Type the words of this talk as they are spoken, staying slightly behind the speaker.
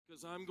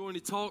Because I'm going to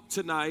talk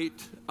tonight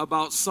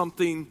about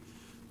something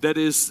that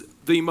is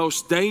the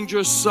most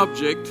dangerous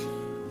subject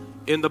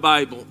in the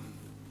Bible,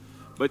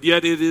 but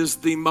yet it is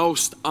the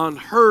most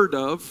unheard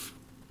of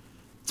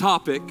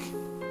topic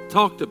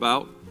talked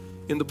about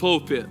in the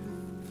pulpit.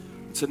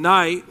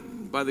 Tonight,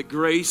 by the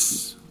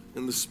grace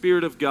and the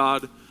Spirit of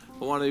God,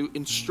 I want to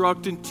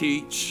instruct and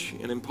teach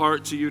and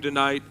impart to you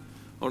tonight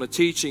on a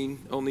teaching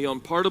on the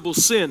unpardonable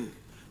sin,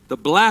 the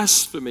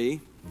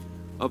blasphemy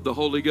of the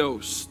Holy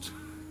Ghost.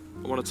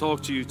 I want to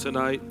talk to you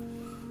tonight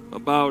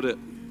about it.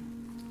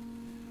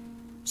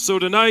 So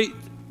tonight,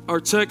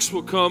 our text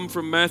will come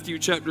from Matthew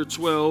chapter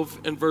 12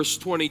 and verse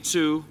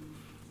 22.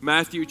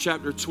 Matthew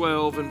chapter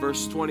 12 and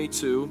verse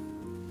 22.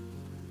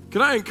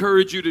 Can I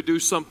encourage you to do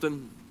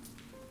something?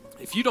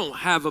 If you don't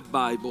have a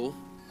Bible,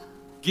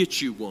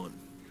 get you one.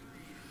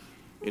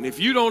 And if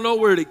you don't know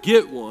where to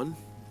get one,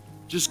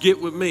 just get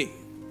with me.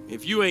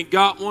 If you ain't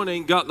got one,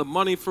 ain't got the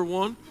money for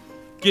one,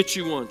 get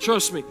you one.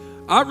 Trust me,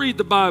 I read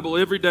the Bible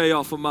every day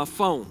off of my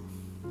phone.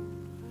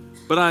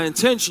 But I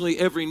intentionally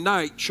every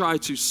night try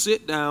to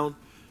sit down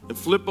and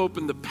flip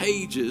open the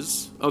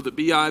pages of the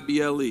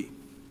Bible.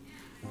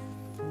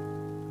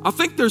 I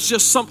think there's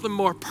just something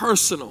more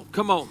personal.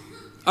 Come on.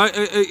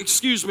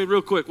 Excuse me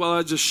real quick while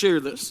I just share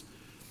this.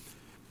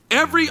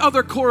 Every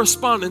other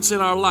correspondence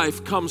in our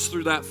life comes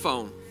through that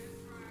phone.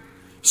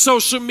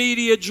 Social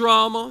media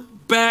drama,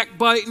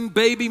 backbiting,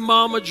 baby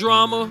mama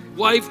drama,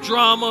 wife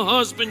drama,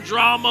 husband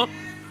drama,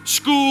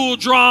 school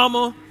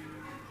drama.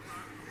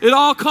 It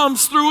all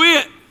comes through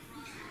it.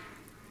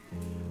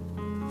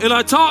 And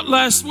I taught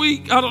last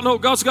week, I don't know,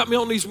 God's got me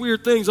on these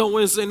weird things on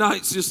Wednesday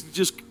nights,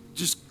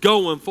 just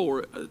going for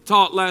it. I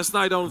taught last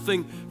night on a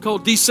thing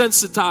called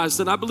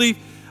desensitized, and I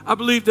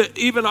believe that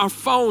even our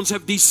phones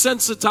have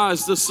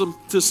desensitized us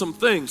to some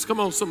things. Come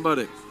on,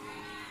 somebody.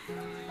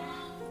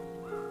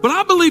 But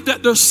I believe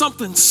that there's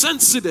something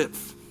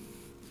sensitive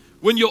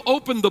when you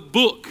open the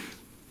book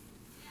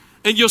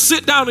and you'll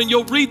sit down and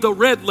you'll read the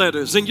red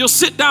letters and you'll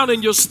sit down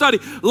and you'll study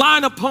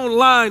line upon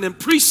line and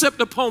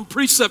precept upon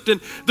precept. And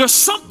there's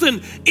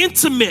something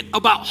intimate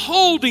about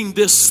holding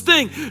this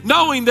thing,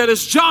 knowing that,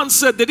 as John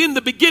said, that in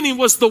the beginning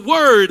was the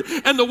Word,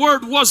 and the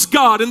Word was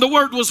God, and the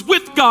Word was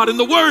with God, and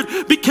the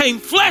Word became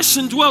flesh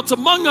and dwelt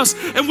among us,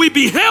 and we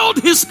beheld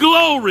His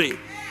glory.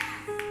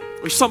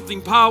 There's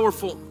something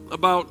powerful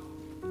about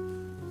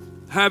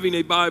having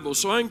a Bible.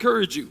 So I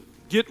encourage you,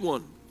 get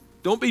one.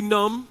 Don't be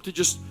numb to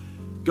just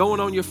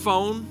going on your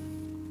phone.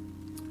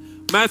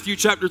 Matthew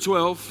chapter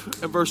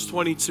 12 and verse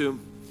 22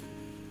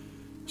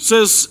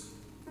 says,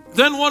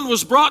 "Then one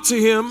was brought to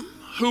him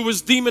who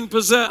was demon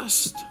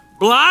possessed,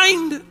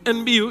 blind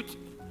and mute,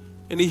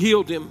 and he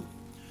healed him.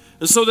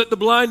 And so that the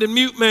blind and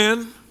mute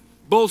man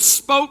both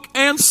spoke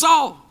and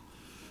saw.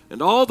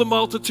 And all the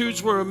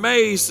multitudes were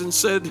amazed and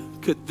said,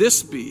 'Could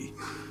this be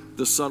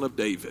the Son of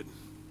David?'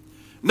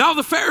 Now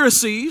the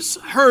Pharisees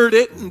heard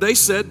it, and they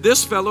said,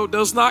 'This fellow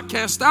does not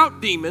cast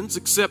out demons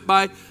except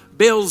by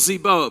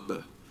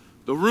Beelzebub,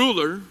 the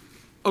ruler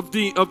of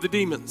the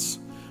demons.'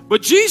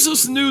 But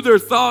Jesus knew their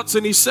thoughts,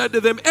 and he said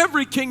to them,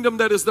 'Every kingdom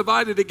that is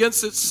divided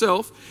against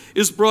itself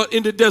is brought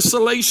into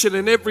desolation,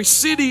 and every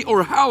city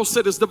or house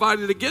that is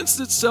divided against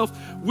itself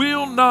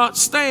will not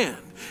stand.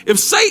 If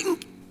Satan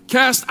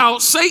cast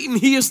out Satan,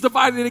 he is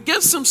divided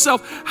against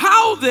himself.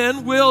 How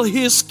then will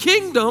his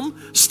kingdom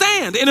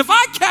stand? And if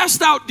I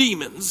cast out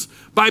demons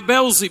by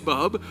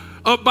Beelzebub,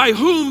 by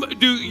whom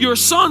do your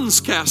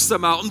sons cast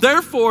them out? And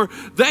therefore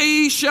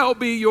they shall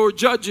be your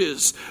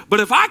judges.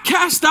 But if I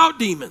cast out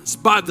demons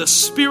by the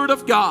Spirit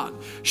of God,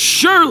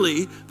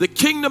 surely the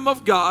kingdom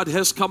of God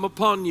has come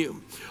upon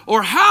you.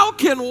 Or how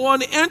can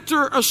one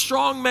enter a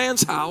strong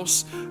man's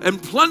house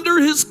and plunder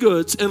his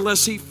goods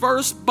unless he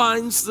first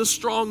binds the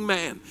strong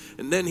man,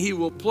 and then he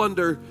will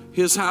plunder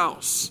his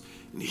house?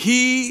 And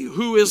he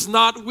who is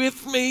not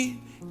with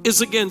me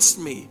is against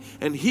me,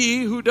 and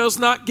he who does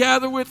not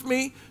gather with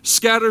me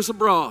scatters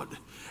abroad.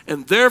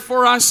 And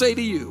therefore I say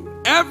to you,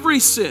 every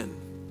sin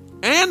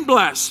and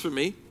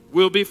blasphemy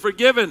will be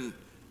forgiven,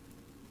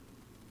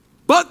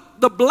 but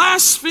the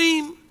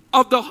blasphemy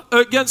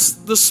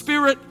against the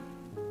Spirit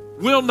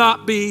will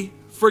not be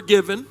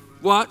forgiven."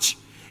 Watch.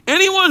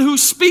 "Anyone who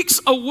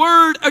speaks a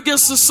word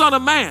against the Son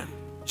of Man,"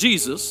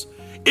 Jesus,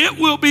 "it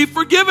will be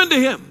forgiven to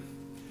him.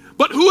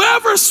 But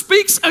whoever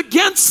speaks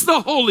against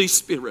the Holy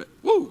Spirit,"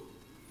 woo.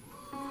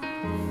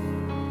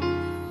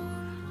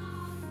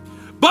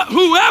 "But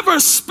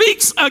whoever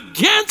speaks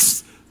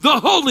against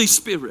the Holy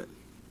Spirit,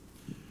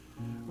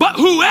 but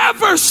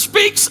whoever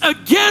speaks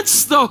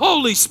against the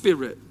Holy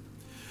Spirit,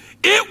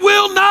 it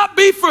will not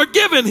be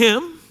forgiven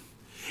him,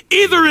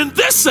 either in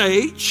this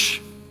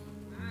age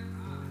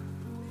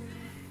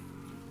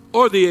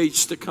or the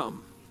age to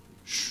come."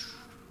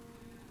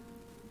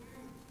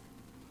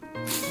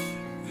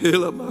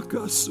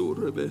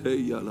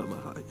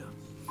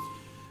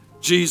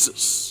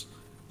 Jesus,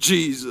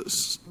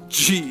 Jesus,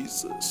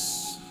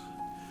 Jesus,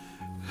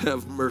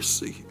 have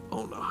mercy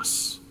on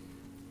us.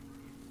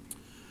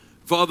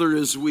 Father,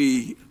 as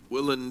we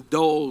will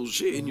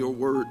indulge in your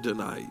word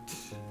tonight,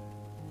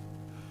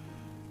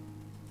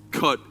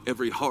 cut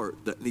every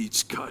heart that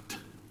needs cut.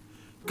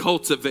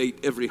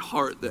 Cultivate every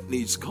heart that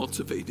needs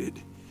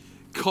cultivated.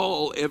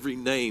 Call every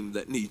name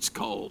that needs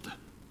called.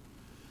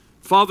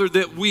 Father,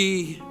 that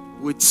we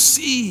would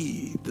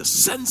see the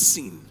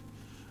sensing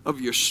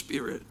of your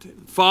Spirit.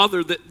 And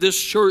Father, that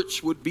this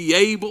church would be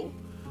able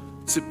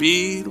to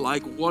be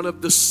like one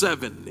of the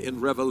 7 in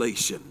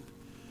Revelation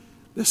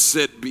that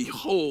said,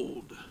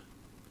 behold,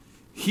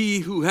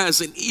 he who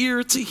has an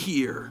ear to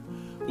hear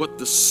what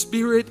the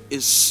Spirit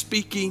is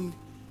speaking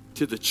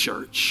to the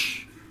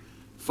church.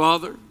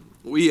 Father,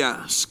 we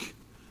ask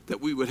that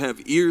we would have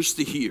ears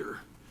to hear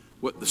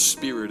what the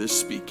Spirit is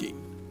speaking.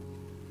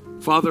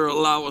 Father,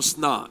 allow us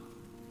not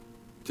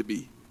to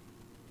be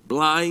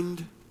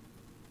blind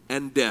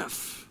and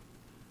deaf,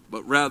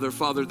 but rather,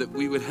 Father, that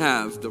we would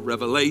have the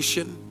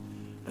revelation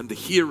and the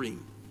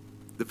hearing,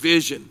 the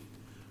vision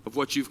of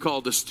what you've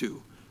called us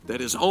to, that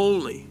is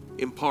only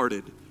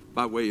imparted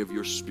by way of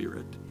your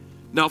Spirit.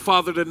 Now,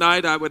 Father,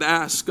 tonight I would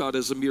ask, God,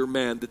 as a mere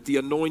man, that the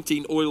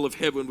anointing oil of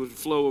heaven would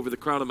flow over the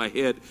crown of my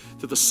head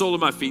to the sole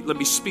of my feet. Let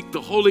me speak the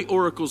holy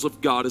oracles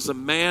of God as a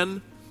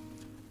man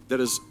that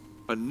is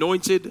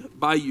anointed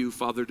by you,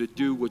 Father, to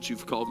do what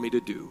you've called me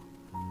to do.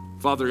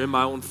 Father, in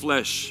my own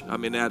flesh,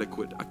 I'm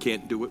inadequate. I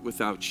can't do it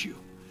without you.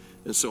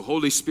 And so,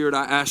 Holy Spirit,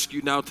 I ask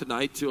you now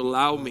tonight to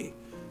allow me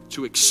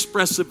to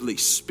expressively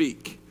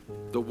speak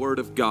the word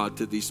of God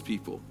to these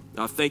people.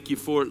 I thank you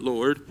for it,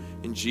 Lord,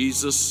 in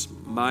Jesus'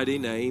 mighty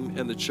name.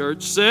 And the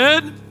church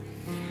said,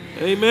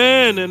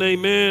 amen and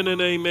amen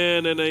and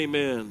amen and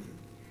amen.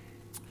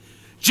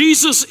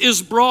 Jesus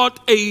is brought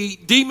a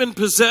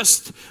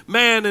demon-possessed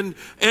man, and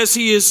as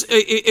he is,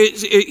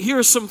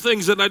 here's some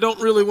things that I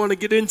don't really want to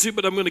get into,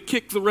 but I'm going to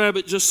kick the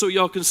rabbit just so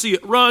y'all can see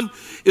it run,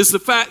 is the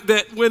fact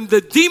that when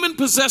the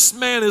demon-possessed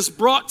man is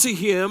brought to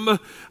him,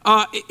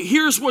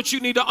 here's what you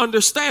need to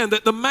understand,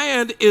 that the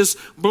man is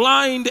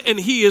blind and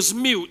he is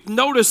mute.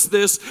 Notice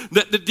this,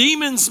 that the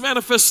demon's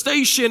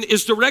manifestation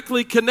is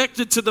directly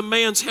connected to the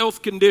man's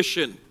health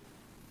condition.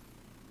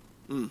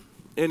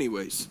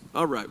 Anyways,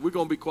 all right, we're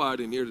going to be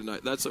quiet in here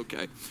tonight. That's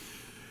okay.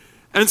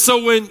 And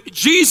so when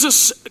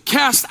Jesus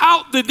cast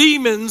out the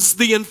demons,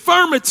 the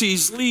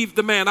infirmities leave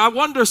the man. I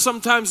wonder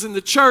sometimes in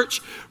the church,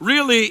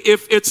 really,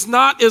 if it's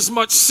not as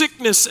much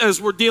sickness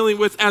as we're dealing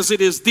with as it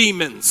is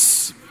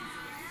demons.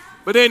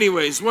 But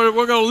anyways, we're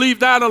going to leave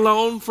that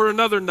alone for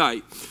another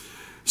night.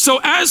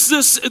 So as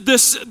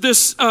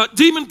this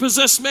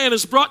demon-possessed man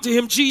is brought to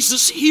him,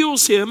 Jesus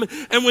heals him.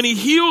 And when he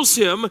heals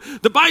him,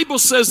 the Bible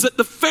says that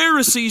the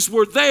Pharisees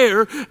were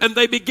there and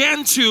they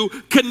began to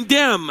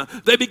condemn,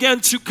 they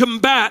began to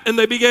combat, and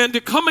they began to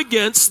come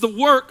against the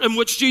work in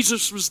which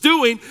Jesus was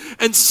doing,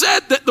 and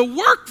said that the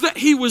work that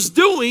he was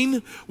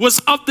doing was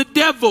of the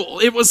devil.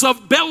 It was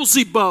of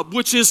Beelzebub,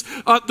 which is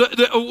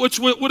which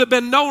would have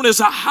been known as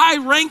a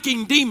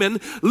high-ranking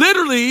demon.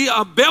 Literally,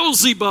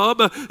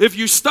 Beelzebub, if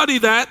you study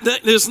that,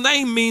 his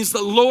name means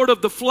the Lord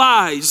of the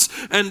Flies,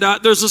 and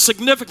there's a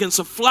significance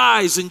of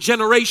flies and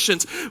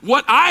generations.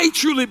 What I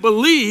truly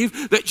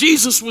believe that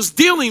Jesus was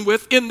dealing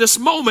with in this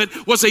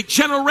moment was a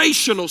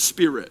generational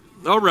spirit.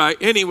 All right,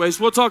 anyways,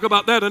 we'll talk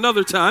about that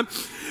another time.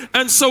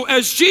 And so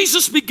as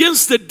Jesus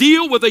begins to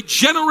deal with a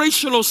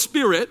generational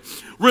spirit,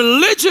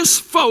 religious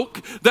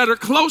folk that are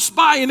close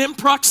by and in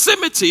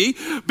proximity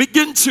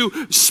begin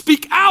to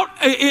speak out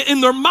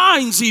in their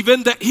minds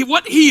even that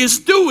what he is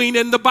doing,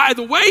 and by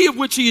the way of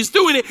which he is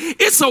doing it,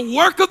 it's a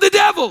work of the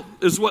devil,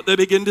 is what they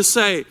begin to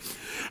say.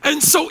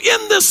 And so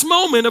in this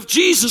moment of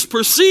Jesus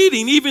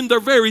perceiving even their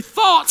very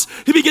thoughts,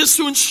 he begins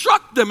to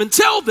instruct them and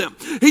tell them.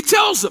 He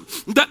tells them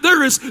that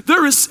there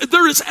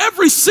is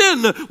every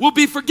sin will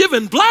be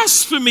forgiven.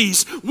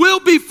 Blasphemies will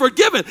be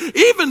forgiven.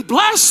 Even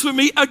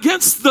blasphemy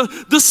against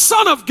the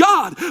Son of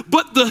God.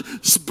 But the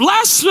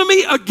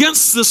blasphemy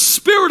against the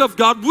Spirit of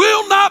God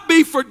will not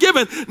be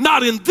forgiven,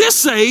 not in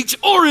this age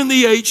or in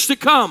the age to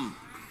come.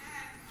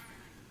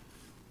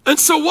 And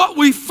so what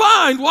we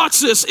find, watch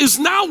this, is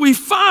now we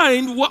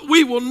find what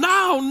we will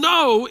now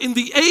know in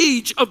the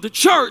age of the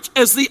church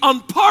as the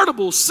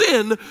unpardonable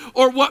sin,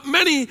 or what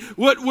many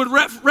would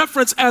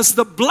reference as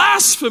the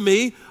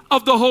blasphemy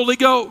of the Holy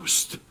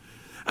Ghost.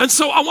 And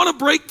so I want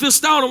to break this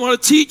down. I want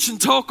to teach and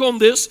talk on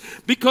this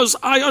because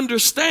I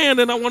understand,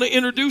 and I want to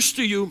introduce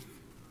to you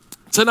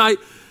tonight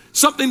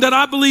something that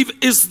I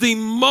believe is the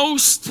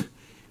most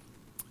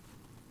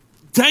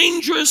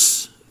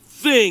dangerous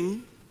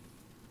thing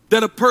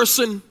that a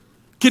person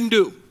can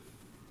do.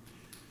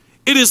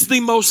 It is the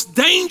most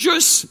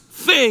dangerous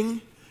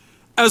thing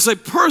as a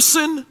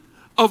person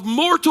of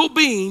mortal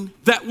being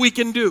that we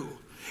can do.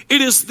 It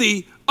is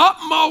the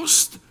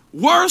utmost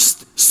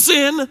worst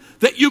sin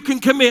that you can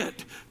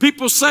commit.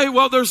 People say,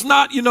 well, there's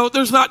not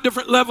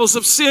different levels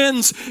of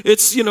sins.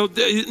 It's,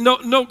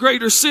 no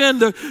greater sin.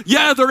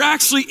 There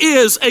actually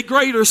is a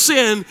greater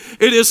sin.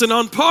 It is an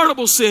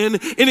unpardonable sin,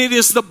 and it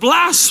is the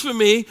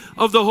blasphemy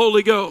of the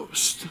Holy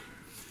Ghost.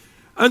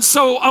 And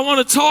so I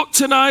want to talk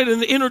tonight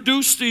and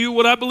introduce to you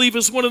what I believe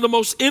is one of the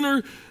most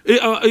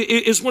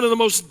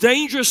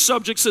dangerous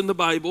subjects in the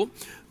Bible,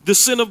 the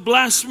sin of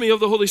blasphemy of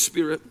the Holy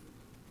Spirit.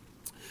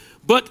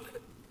 But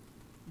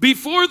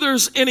Before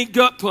there's any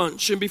gut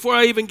punch, and before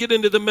I even get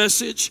into the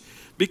message,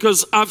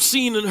 because I've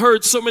seen and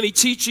heard so many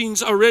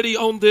teachings already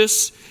on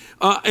this,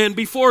 and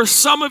before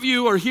some of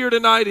you are here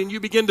tonight and you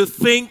begin to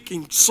think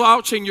and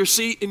slouch in your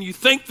seat and you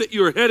think that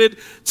you're headed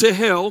to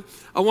hell,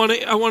 I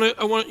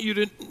want you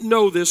to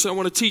know this. I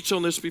want to teach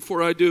on this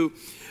before I do.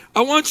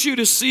 I want you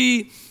to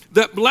see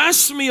that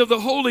blasphemy of the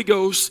Holy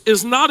Ghost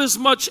is not as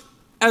much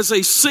as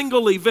a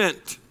single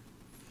event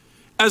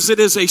as it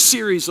is a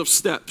series of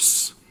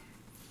steps.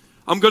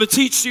 I'm going to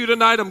teach you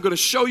tonight. I'm going to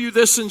show you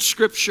this in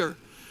Scripture.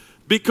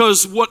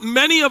 Because what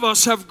many of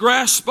us have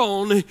grasped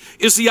on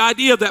is the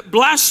idea that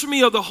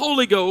blasphemy of the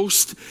Holy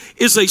Ghost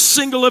is a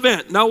single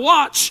event. Now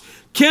watch.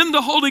 Can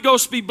the Holy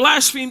Ghost be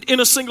blasphemed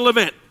in a single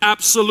event?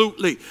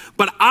 Absolutely.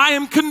 But I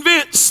am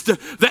convinced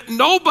that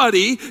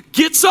nobody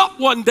gets up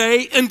one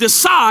day and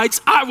decides,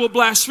 I will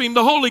blaspheme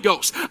the Holy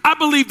Ghost. I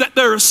believe that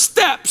there are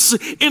steps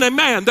in a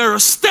man, there are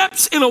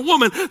steps in a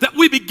woman that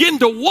we begin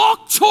to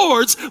walk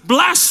towards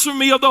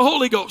blasphemy of the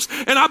Holy Ghost.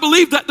 And I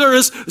believe that there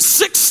is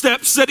 6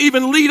 steps that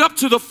even lead up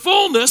to the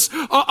fullness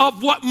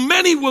of what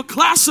many will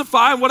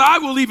classify and what I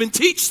will even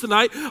teach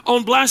tonight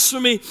on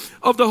blasphemy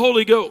of the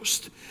Holy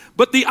Ghost.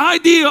 But the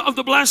idea of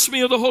the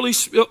blasphemy of the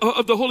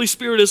Holy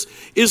Spirit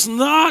is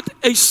not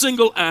a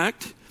single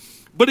act,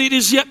 but it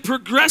is yet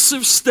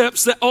progressive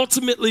steps that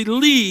ultimately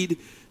lead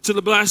to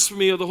the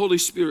blasphemy of the Holy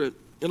Spirit.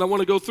 And I want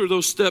to go through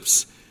those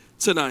steps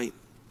tonight.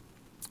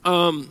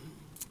 I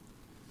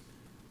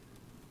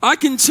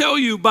can tell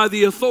you by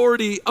the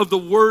authority of the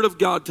Word of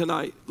God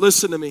tonight,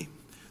 listen to me,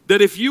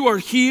 that if you are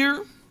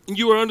here and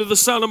you are under the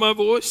sound of my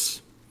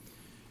voice,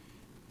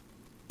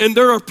 and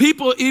there are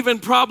people even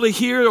probably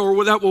here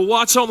or that will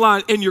watch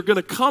online, and you're going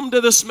to come to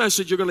this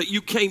message.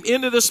 You came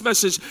into this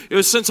message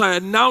since I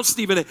announced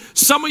even it.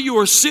 Some of you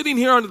are sitting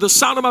here under the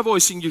sound of my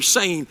voice, and you're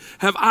saying,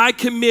 have I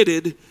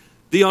committed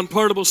the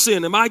unpardonable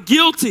sin? Am I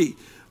guilty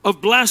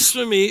of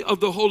blasphemy of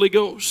the Holy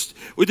Ghost?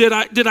 Or did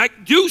I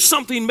do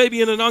something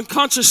maybe in an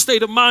unconscious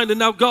state of mind, and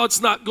now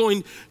God's not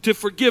going to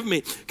forgive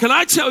me? Can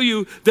I tell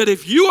you that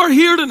if you are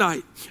here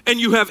tonight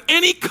and you have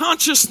any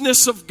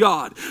consciousness of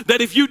God,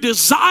 that if you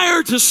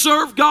desire to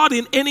serve God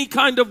in any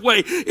kind of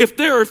way, if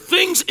there are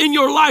things in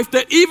your life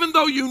that even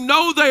though you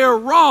know they are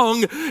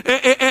wrong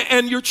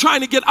and you're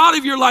trying to get out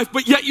of your life,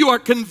 but yet you are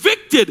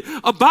convicted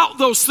about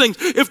those things,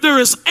 if there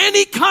is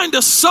any kind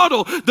of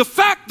subtle, the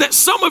fact that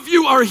some of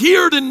you are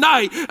here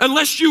tonight,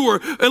 unless you were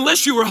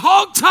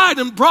hogtied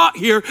and brought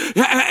here,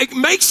 it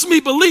makes me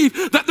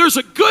believe that there's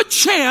a good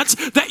chance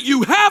that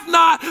you have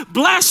not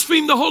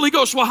blasphemed the Holy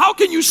Ghost. Well, how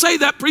can you say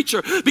that,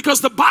 preacher?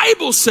 Because the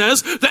Bible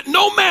says that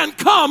no man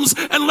comes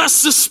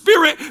unless the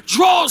Spirit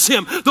draws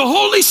him. The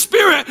Holy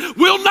Spirit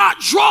will not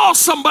draw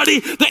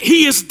somebody that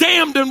he is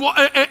damned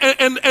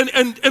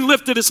and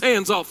lifted his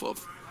hands off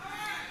of.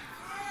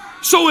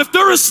 So if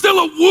there is still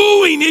a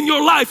wooing in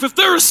your life, if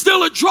there is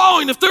still a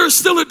drawing, if there is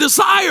still a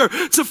desire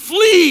to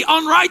flee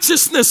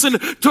unrighteousness and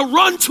to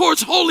run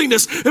towards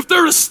holiness, if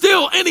there is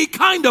still any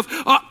kind of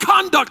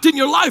conduct in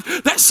your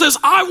life that says,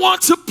 I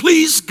want to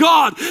please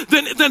God,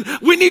 then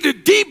we need to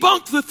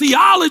debunk the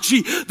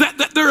theology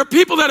that there are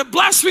people that have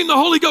blasphemed the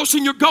Holy Ghost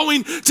and you're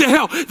going to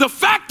hell. The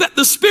fact that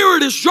the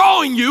Spirit is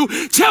drawing you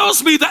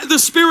tells me that the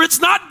Spirit's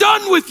not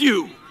done with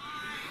you.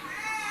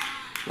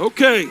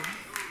 Okay.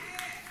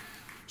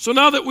 So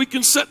now that we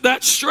can set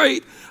that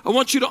straight, I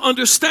want you to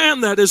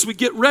understand that as we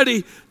get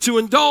ready to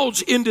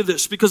indulge into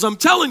this. Because I'm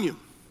telling you,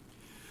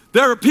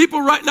 there are people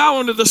right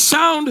now under the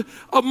sound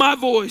of my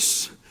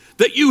voice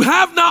that you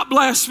have not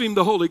blasphemed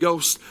the Holy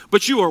Ghost,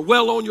 but you are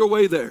well on your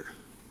way there.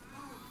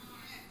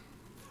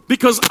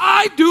 Because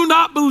I do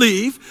not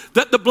believe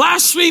that the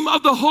blasphemy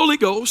of the Holy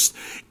Ghost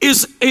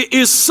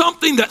is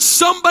something that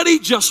somebody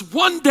just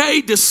one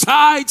day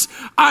decides,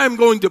 I am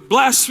going to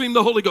blaspheme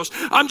the Holy Ghost.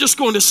 I'm just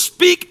going to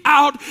speak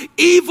out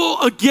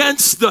evil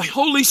against the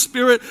Holy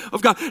Spirit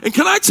of God. And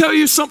can I tell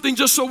you something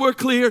just so we're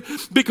clear?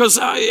 Because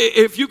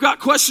if you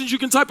got questions, you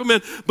can type them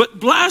in. But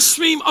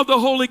blaspheme of the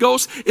Holy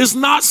Ghost is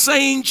not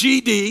saying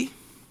GD.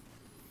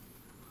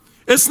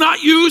 It's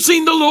not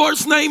using the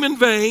Lord's name in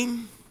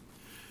vain.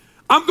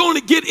 I'm going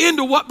to get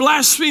into what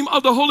blasphemy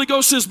of the Holy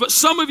Ghost is, but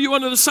some of you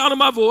under the sound of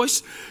my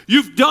voice,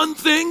 you've done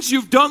things,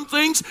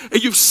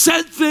 and you've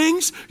said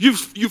things,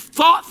 you've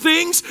thought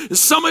things, and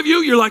some of you,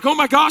 you're like, oh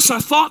my gosh, I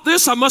thought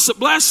this, I must have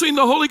blasphemed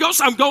the Holy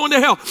Ghost, I'm going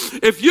to hell.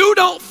 If you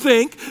don't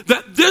think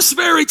that this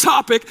very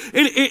topic,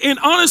 and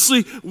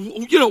honestly,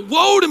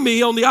 woe to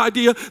me on the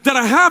idea that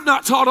I have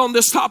not taught on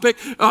this topic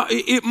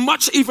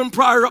much even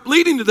prior up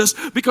leading to this,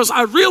 because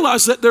I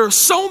realize that there are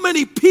so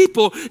many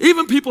people,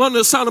 even people under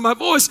the sound of my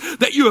voice,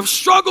 that you have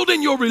struggled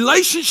in your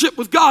relationship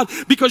with God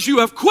because you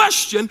have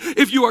questioned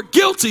if you are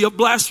guilty of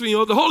blasphemy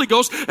of the Holy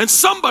Ghost, and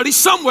somebody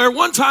somewhere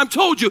one time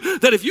told you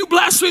that if you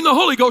blaspheme the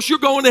Holy Ghost, you're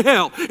going to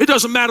hell. It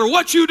doesn't matter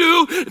what you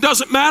do. It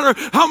doesn't matter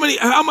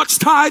how much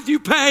tithe you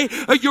pay.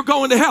 You're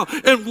going to hell.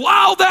 And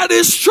while that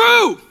is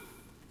true,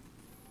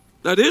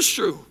 I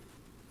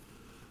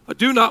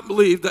do not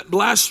believe that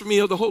blasphemy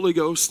of the Holy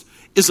Ghost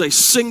is a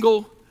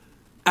single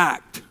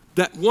act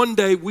that one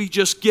day we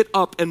just get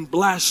up and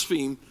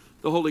blaspheme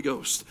the Holy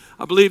Ghost.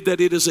 I believe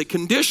that it is a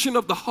condition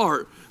of the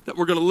heart that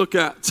we're going to look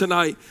at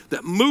tonight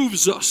that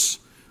moves us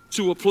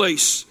to a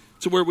place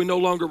to where we no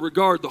longer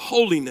regard the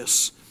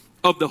holiness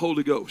of the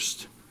Holy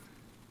Ghost.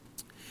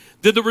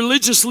 Did the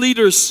religious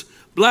leaders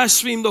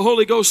blaspheme the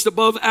Holy Ghost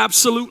above?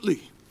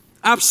 Absolutely.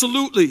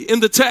 Absolutely. In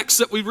the text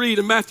that we read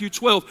in Matthew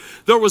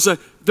 12, there was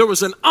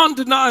an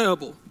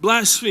undeniable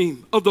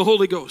blaspheme of the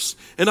Holy Ghost.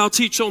 And I'll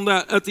teach on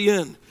that at the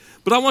end.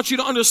 But I want you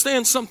to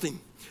understand something.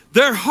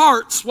 Their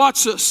hearts,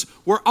 watch this,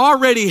 were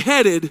already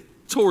headed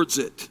towards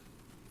it.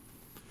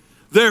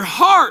 Their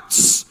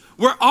hearts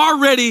were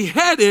already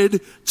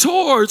headed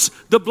towards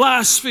the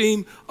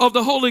blaspheme of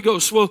the Holy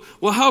Ghost. Well,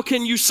 how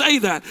can you say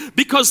that?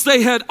 Because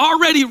they had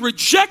already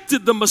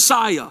rejected the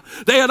Messiah.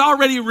 They had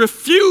already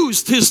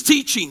refused his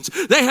teachings.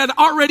 They had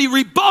already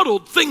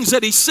rebutted things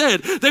that he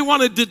said. They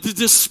wanted to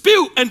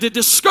dispute and to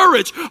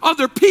discourage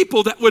other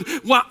people that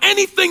would want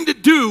anything to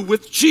do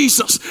with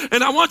Jesus.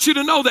 And I want you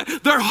to know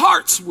that their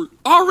hearts were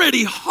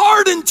already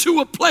hardened to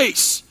a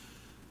place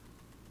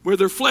where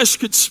their flesh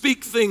could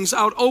speak things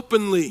out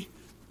openly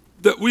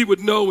that we would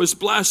know as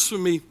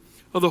blasphemy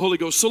of the Holy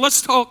Ghost. So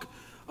let's talk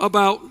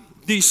about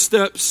these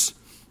steps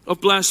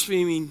of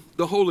blaspheming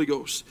the Holy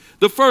Ghost.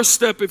 The first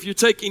step, if you're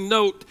taking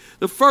note,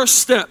 the first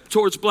step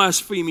towards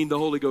blaspheming the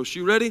Holy Ghost.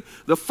 You ready?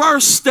 The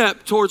first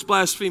step towards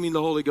blaspheming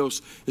the Holy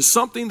Ghost is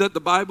something that the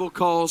Bible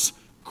calls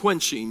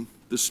quenching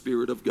the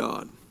Spirit of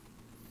God.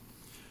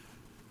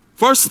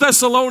 1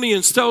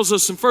 Thessalonians tells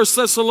us in 1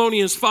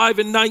 Thessalonians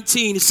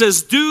 5:19, it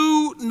says,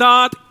 do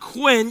not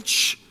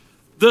quench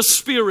the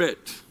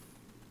Spirit.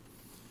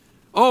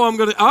 Oh,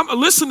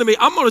 listen to me.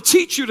 I'm going to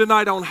teach you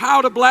tonight on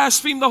how to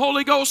blaspheme the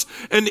Holy Ghost.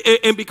 And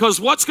because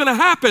what's going to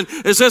happen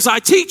is as I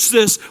teach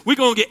this, we're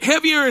going to get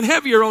heavier and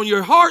heavier on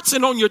your hearts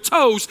and on your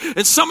toes.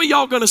 And some of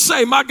y'all going to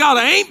say, my God,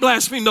 I ain't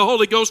blaspheming the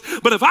Holy Ghost.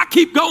 But if I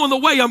keep going the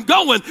way I'm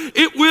going,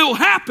 it will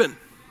happen.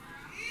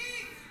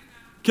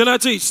 Can I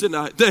teach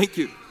tonight? Thank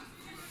you.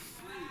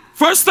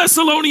 1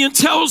 Thessalonians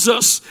tells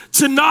us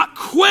to not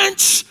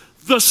quench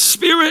the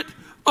Spirit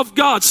of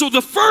God. So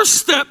the first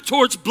step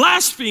towards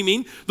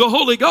blaspheming the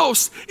Holy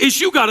Ghost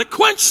is you got to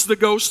quench the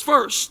ghost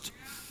first.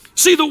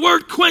 See, the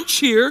word quench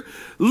here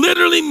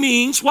literally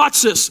means,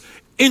 watch this,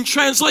 in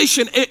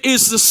translation, it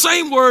is the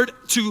same word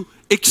to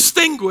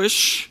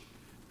extinguish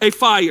a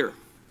fire.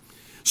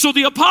 So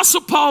the Apostle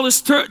Paul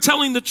is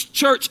telling the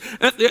church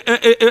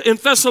in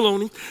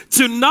Thessalonians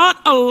to not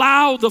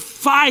allow the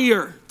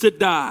fire to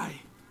die.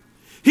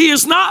 He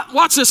is not,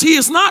 watch this, he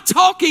is not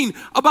talking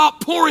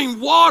about pouring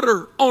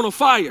water on a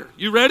fire.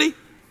 You ready?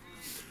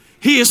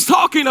 He is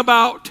talking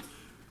about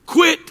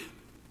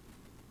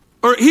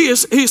he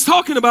is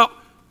talking about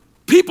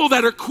people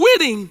that are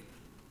quitting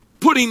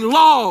putting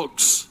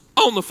logs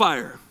on the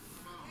fire.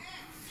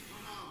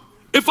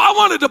 If I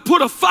wanted to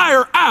put a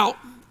fire out,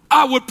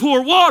 I would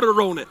pour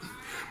water on it.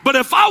 But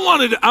if I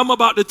wanted, I'm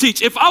about to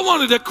teach, if I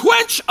wanted to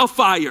quench a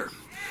fire,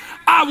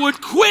 I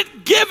would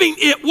quit giving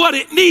it what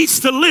it needs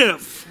to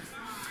live.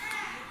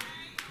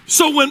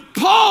 So when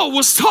Paul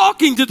was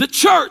talking to the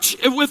church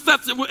with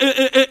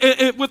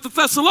the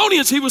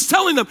Thessalonians, he was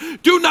telling them,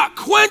 do not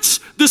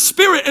quench the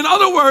Spirit. In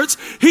other words,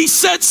 he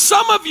said,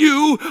 some of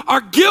you are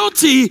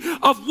guilty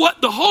of what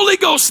the Holy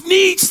Ghost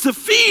needs to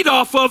feed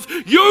off of.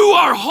 You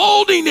are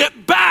holding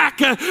it back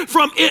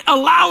from it,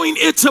 allowing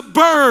it to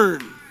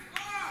burn.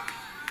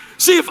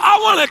 See, if I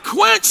want to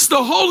quench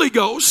the Holy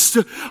Ghost,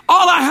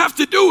 all I have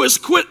to do is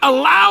quit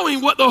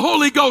allowing what the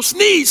Holy Ghost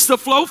needs to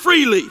flow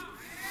freely.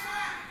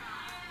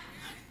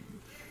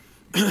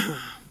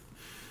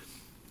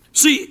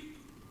 See,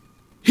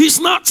 he's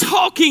not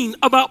talking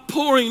about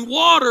pouring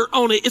water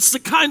on it. It's the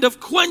kind of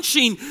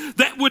quenching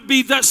that would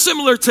be that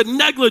similar to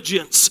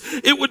negligence.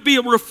 It would be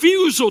a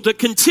refusal to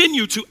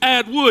continue to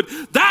add wood.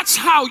 That's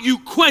how you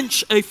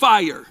quench a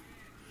fire.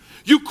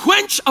 You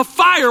quench a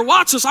fire.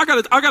 Watch this. I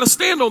gotta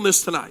stand on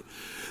this tonight.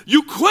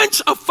 You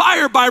quench a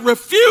fire by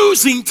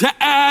refusing to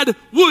add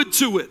wood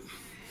to it.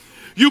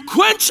 You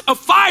quench a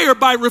fire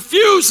by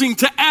refusing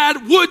to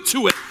add wood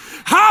to it.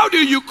 How do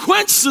you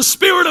quench the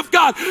Spirit of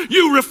God?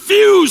 You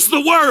refuse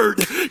the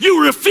word.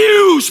 You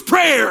refuse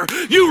prayer.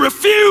 You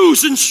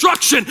refuse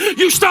instruction.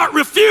 You start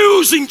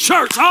refusing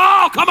church.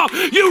 Oh, come on.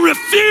 You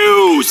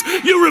refuse.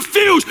 You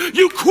refuse.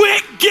 You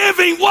quit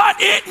giving what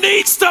it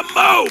needs to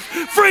move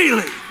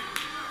freely.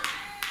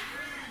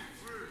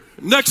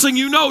 Next thing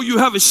you know, you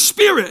have a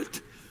spirit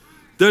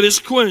that is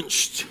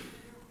quenched.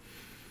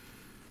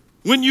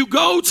 When you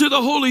go to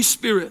the Holy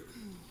Spirit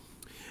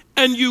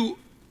and you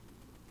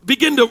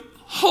begin to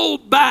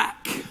hold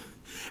back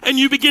and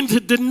you begin to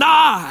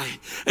deny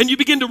and you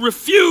begin to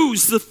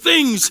refuse the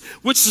things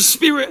which the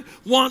Spirit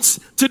wants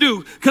to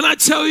do. Can I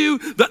tell you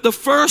that the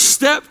first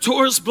step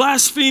towards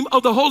blasphemy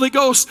of the Holy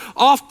Ghost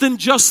often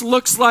just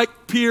looks like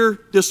pure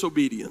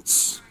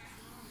disobedience?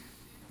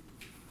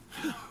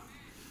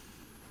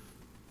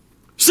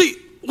 See,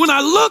 when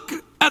I look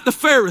at the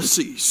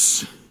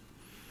Pharisees,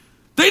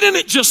 they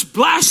didn't just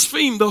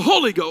blaspheme the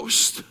Holy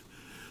Ghost.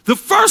 The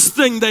first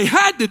thing they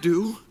had to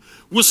do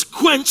was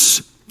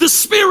quench the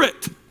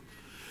Spirit.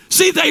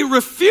 See, they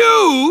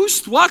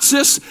refused, watch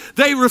this,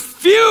 they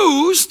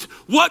refused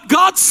what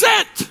God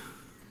sent.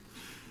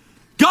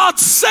 God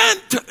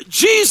sent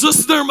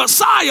Jesus, their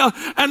Messiah,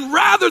 and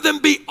rather than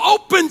be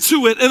open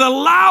to it and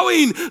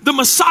allowing the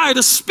Messiah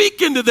to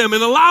speak into them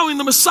and allowing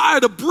the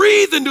Messiah to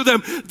breathe into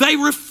them, they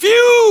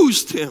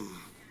refused him.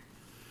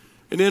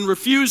 And in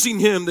refusing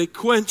him, they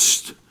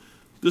quenched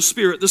the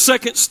Spirit. The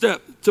second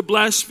step to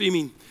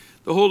blaspheming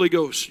the Holy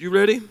Ghost. You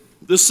ready?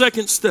 The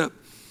second step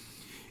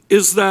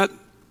is that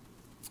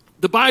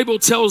the Bible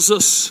tells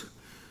us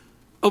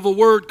of a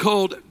word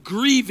called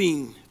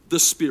grieving the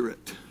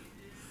Spirit.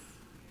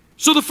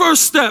 So the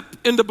first step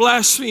into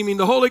blaspheming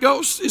the Holy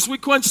Ghost is we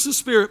quench the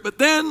Spirit. But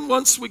then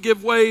once we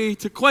give way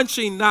to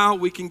quenching, now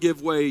we can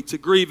give way to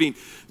grieving.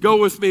 Go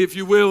with me, if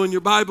you will, in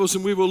your Bibles,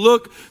 and we will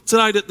look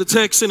tonight at the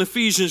text in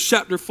Ephesians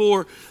chapter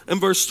 4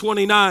 and verse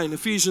 29.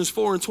 Ephesians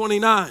 4 and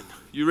 29.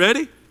 You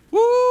ready?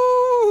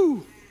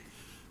 Woo!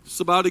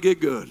 It's about to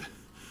get good.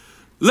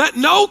 Let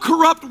no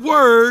corrupt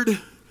word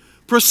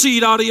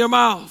proceed out of your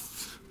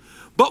mouth,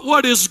 but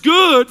what is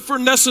good for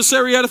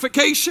necessary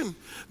edification,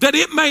 that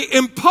it may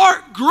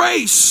impart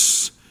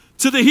grace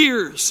to the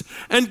hearers.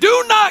 And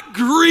do not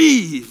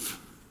grieve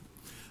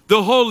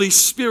the Holy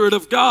Spirit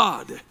of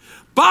God,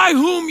 by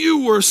whom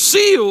you were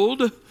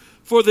sealed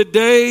for the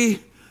day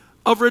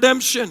of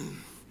redemption.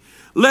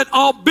 Let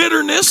all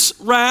bitterness,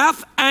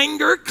 wrath,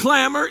 anger,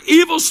 clamor,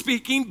 evil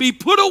speaking be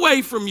put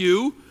away from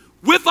you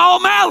with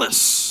all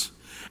malice.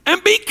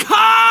 And be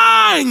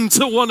kind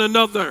to one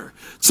another,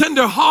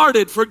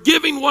 tender-hearted,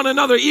 forgiving one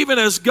another, even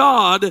as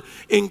God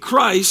in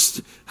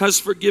Christ has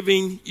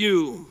forgiven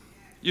you.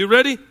 You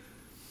ready?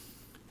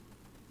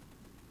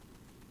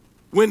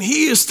 When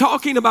he is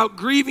talking about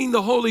grieving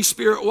the Holy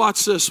Spirit,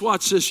 watch this,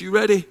 watch this. You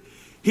ready?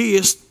 He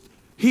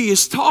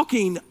is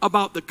talking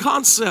about the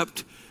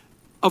concept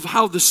of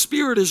how the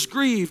Spirit is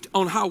grieved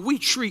on how we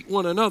treat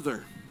one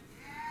another.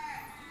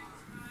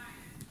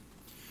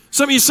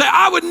 Some of you say,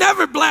 I would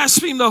never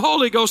blaspheme the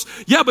Holy Ghost.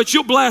 Yeah, but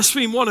you'll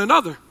blaspheme one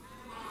another.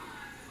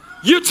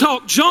 You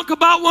talk junk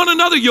about one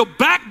another. You'll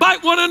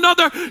backbite one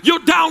another.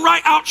 You'll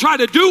downright out try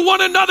to do one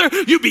another.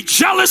 You'll be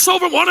jealous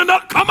over one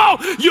another. Come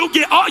on. You'll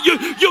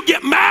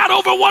get mad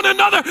over one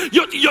another.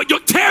 You'll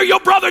tear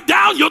your brother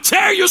down. You'll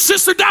tear your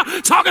sister down.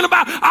 Talking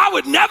about, I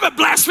would never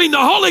blaspheme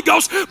the Holy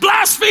Ghost.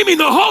 Blaspheming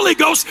the Holy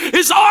Ghost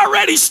is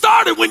already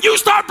started when you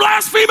start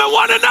blaspheming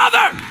one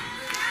another.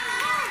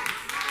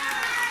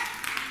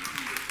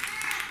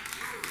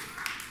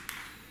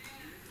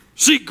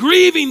 See,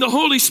 grieving the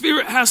Holy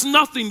Spirit has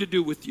nothing to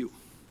do with you.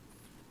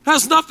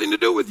 Has nothing to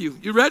do with you.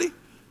 You ready?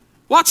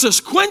 Watch this.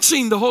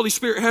 Quenching the Holy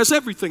Spirit has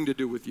everything to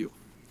do with you.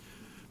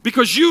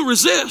 Because you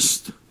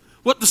resist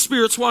what the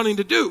Spirit's wanting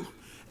to do.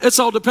 It's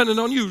all dependent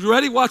on you. You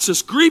ready? Watch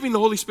this. Grieving the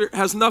Holy Spirit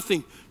has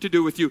nothing to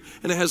do with you.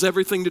 And it has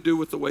everything to do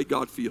with the way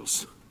God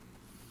feels.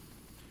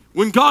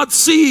 When God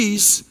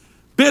sees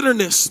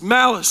bitterness,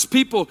 malice,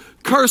 people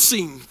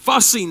cursing,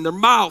 fussing, their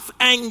mouth,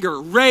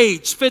 anger,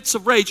 rage, fits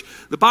of rage,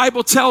 the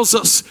Bible tells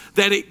us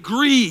that it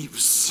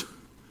grieves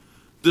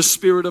the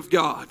Spirit of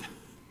God.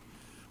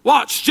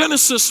 Watch,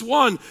 Genesis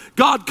 1,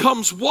 God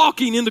comes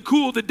walking in the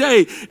cool of the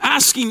day,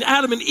 asking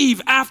Adam and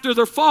Eve after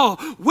their fall,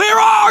 where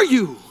are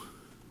you?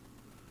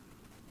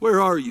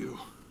 Where are you?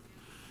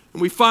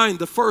 And we find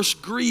the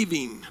first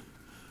grieving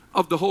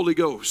of the Holy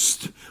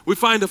Ghost. We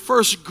find the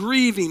first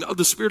grieving of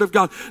the Spirit of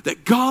God,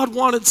 that God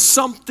wanted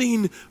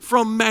something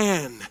from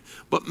man,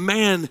 but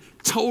man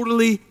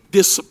totally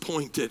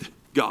disappointed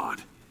God.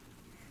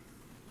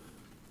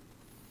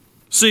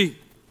 See,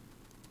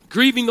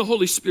 grieving the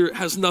Holy Spirit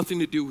has nothing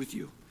to do with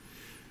you.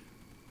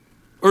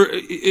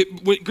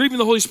 Grieving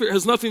the Holy Spirit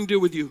has nothing to do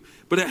with you,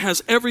 but it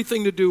has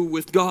everything to do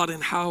with God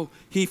and how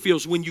he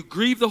feels. When you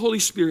grieve the Holy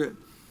Spirit,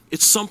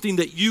 it's something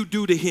that you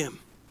do to him.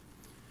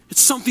 It's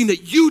something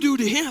that you do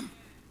to him.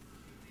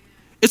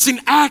 It's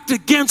an act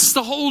against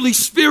the Holy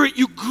Spirit.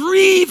 You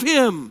grieve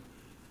him.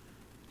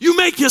 You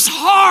make his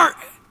heart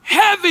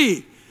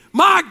heavy.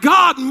 My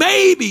God,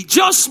 maybe,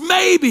 just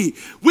maybe,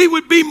 we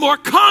would be more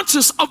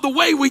conscious of the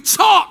way we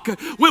talk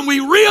when we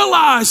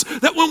realize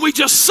that when we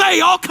just say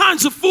all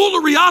kinds of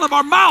foolery out of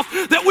our mouth,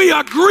 that we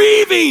are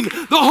grieving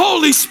the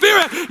Holy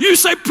Spirit. You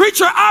say,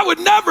 preacher, I would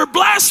never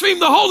blaspheme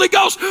the Holy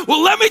Ghost.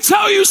 Well, let me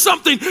tell you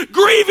something.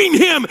 Grieving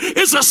him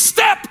is a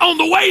step on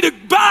the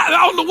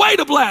way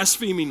to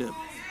blaspheming him.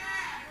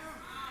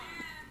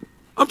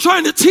 I'm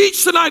trying to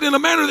teach tonight in a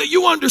manner that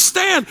you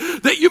understand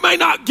that you may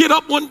not get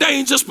up one day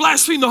and just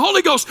blaspheme the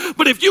Holy Ghost,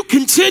 but if you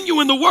continue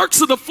in the works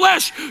of the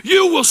flesh,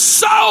 you will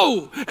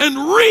sow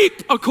and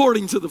reap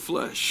according to the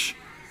flesh.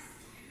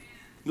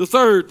 The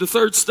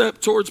third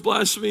step towards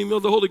blasphemy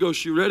of the Holy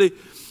Ghost, you ready?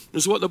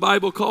 Is what the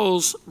Bible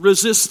calls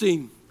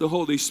resisting the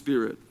Holy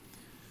Spirit.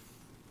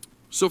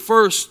 So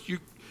first you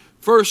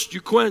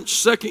quench,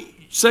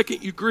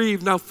 second you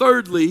grieve. Now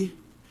thirdly,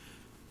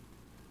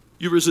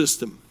 you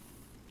resist him.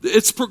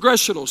 It's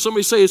progressional.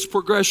 Somebody say it's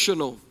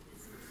progressional.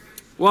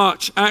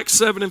 Watch, Acts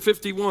 7 and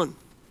 51.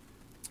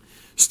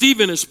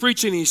 Stephen is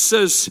preaching. He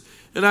says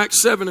in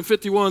Acts 7 and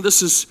 51,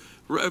 this is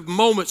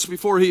moments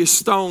before he is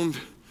stoned.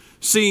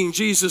 seeing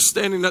Jesus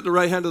standing at the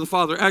right hand of the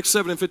Father. Acts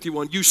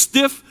 7:51. You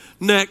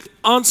stiff-necked,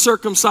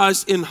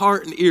 uncircumcised in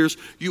heart and ears,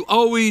 you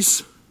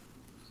always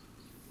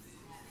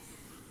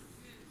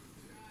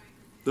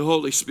the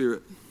Holy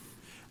Spirit.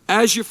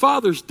 As your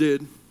fathers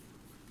did,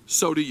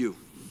 so do you.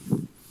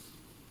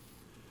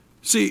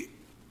 See,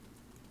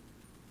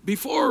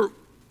 before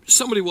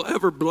somebody will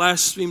ever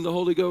blaspheme the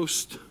Holy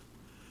Ghost,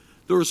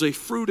 there is a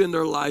fruit in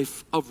their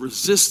life of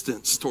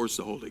resistance towards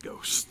the Holy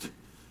Ghost.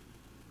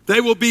 They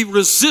will be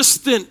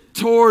resistant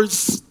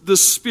towards the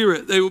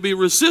Spirit. They will be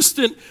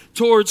resistant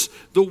towards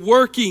the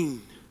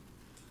working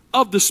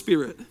of the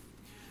Spirit.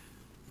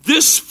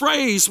 This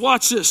phrase,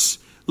 watch this,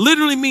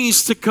 literally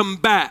means to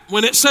combat.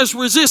 When it says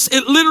resist,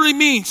 it literally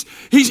means,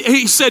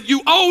 he said,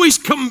 you always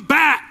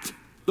combat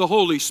the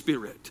Holy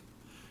Spirit.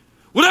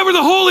 Whatever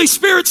the Holy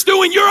Spirit's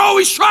doing, you're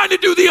always trying to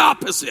do the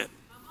opposite.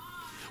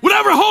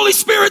 Whatever Holy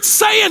Spirit's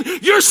saying,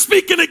 you're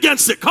speaking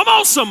against it. Come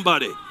on,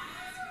 somebody.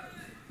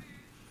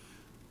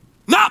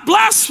 Not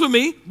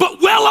blasphemy,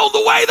 but well on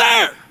the way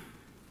there.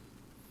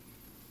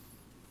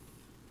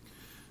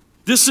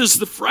 This is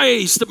the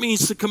phrase that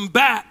means to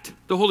combat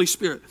the Holy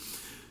Spirit.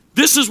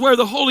 This is where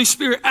the Holy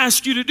Spirit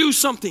asks you to do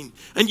something,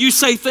 and you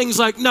say things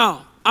like,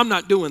 no, I'm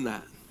not doing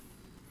that.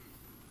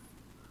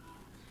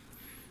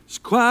 It's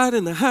quiet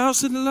in the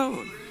house of the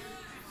Lord.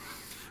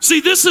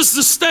 See, this is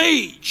the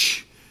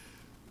stage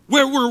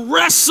where we're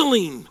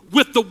wrestling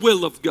with the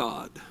will of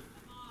God.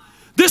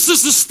 This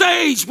is the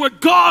stage where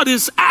God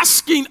is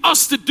asking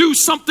us to do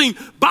something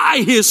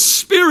by His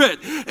Spirit,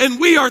 and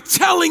we are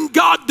telling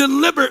God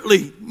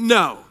deliberately,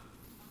 no.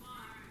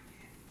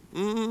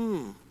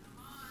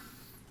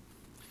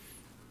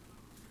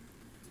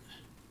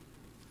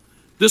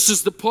 This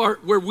is the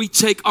part where we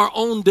take our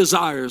own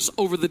desires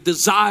over the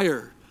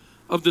desire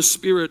of the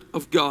Spirit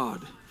of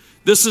God.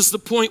 This is the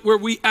point where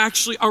we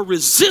actually are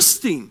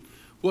resisting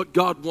what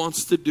God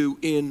wants to do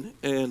in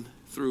and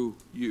through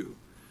you.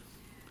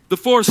 The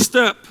fourth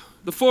step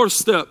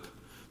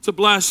to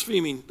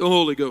blaspheming the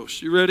Holy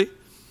Ghost, you ready?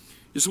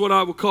 Is what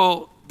I will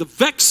call the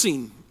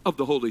vexing of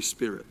the Holy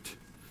Spirit.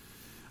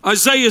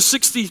 Isaiah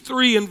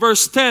 63 and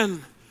verse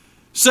 10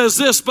 says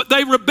this, but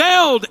they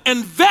rebelled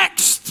and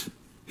vexed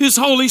His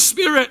Holy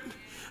Spirit,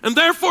 and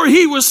therefore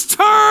He was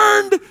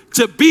turned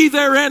to be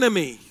their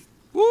enemy.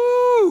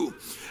 Woo!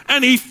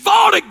 And He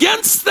fought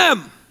against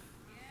them.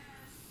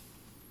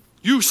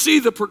 You see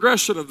the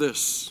progression of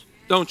this,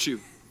 don't you?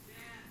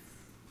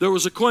 There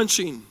was a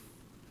quenching,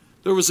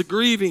 there was a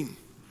grieving,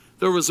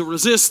 there was a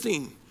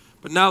resisting,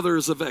 but now there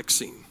is a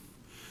vexing.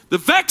 The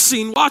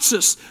vexing, watch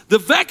this, the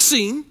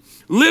vexing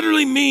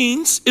literally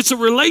means, it's a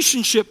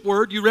relationship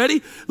word, you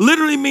ready?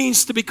 Literally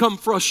means to become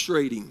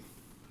frustrating.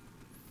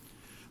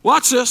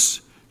 Watch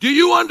this. Do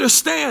you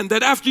understand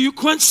that after you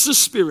quench the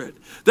Spirit,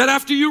 that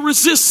after you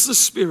resist the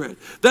Spirit,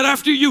 that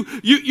after you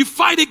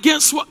fight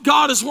against what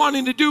God is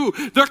wanting to do,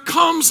 there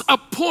comes a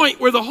point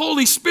where the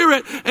Holy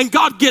Spirit and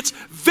God gets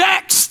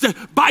vexed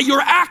by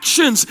your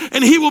actions,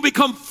 and He will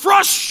become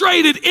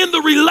frustrated in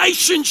the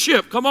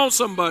relationship. Come on,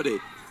 somebody.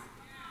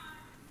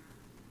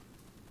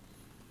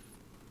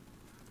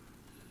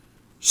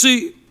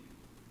 See,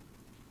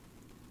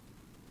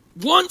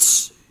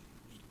 once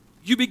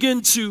you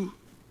begin to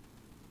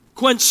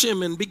quench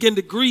Him and begin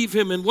to grieve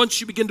Him, and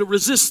once you begin to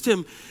resist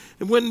Him,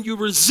 and when you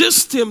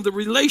resist Him, the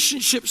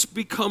relationships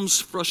becomes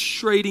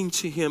frustrating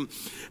to Him.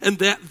 And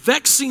that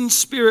vexing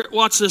spirit,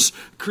 watch this,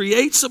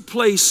 creates a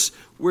place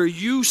where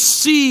you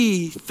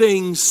see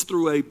things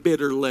through a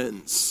bitter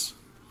lens.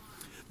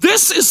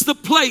 This is the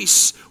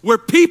place where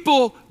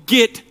people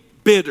get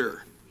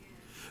bitter.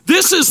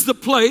 This is the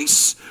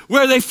place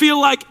where they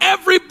feel like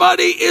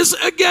everybody is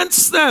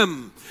against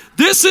them.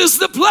 This is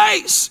the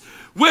place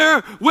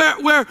where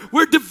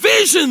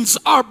divisions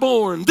are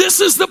born. This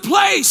is the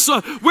place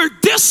where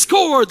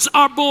discords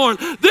are born.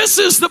 This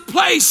is the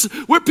place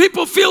where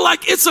people feel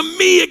like it's a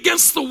me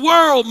against the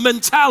world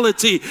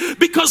mentality,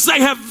 because they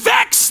have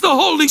vexed the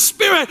Holy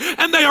Spirit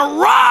and they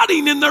are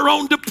rotting in their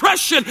own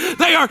depression.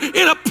 They are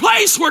in a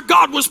place where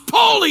God was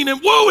pulling and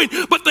wooing,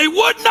 but they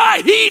would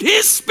not heed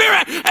His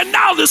Spirit, and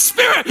now the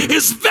Spirit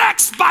is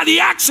vexed by the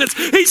actions.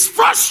 He's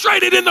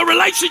frustrated in the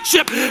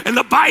relationship, and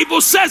the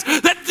Bible says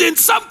that in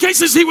some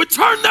cases He would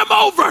turn them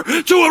over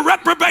to a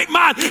reprobate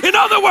mind. In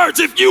other words,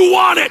 if you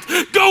want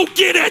it, go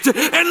get it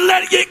and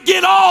let it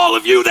get all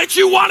of you that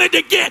you wanted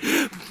to get.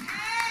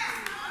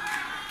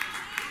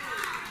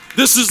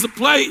 This is the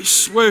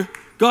place where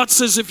God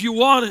says, if you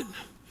want it,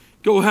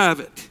 go have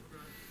it.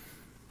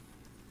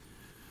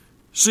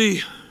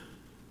 See,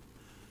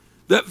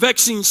 that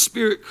vexing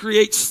spirit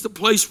creates the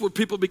place where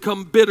people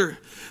become bitter.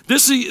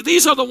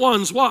 These are the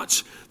ones,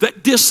 watch,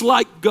 that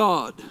dislike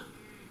God.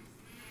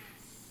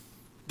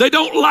 They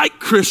don't like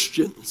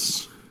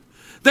Christians.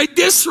 They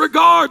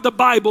disregard the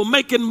Bible,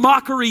 making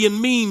mockery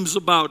and memes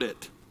about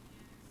it.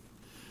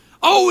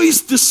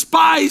 Always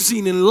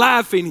despising and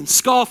laughing and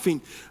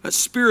scoffing at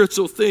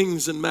spiritual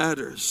things and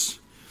matters.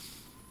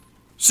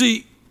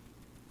 See,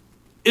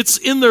 it's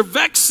in their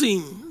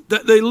vexing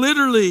that they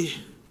literally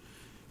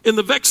in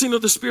the vexing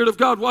of the Spirit of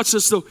God, watch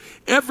this though,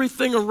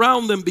 everything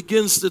around them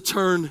begins to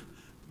turn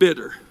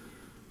bitter.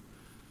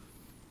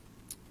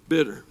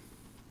 Bitter.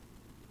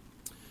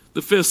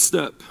 The fifth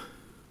step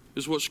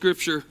is what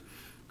Scripture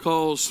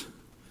calls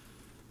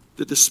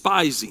the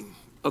despising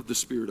of the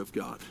Spirit of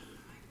God.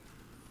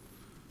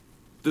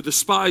 The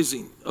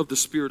despising of the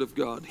Spirit of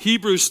God.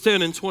 Hebrews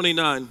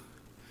 10:29.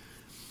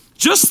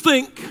 Just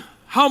think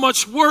how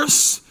much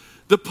worse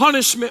the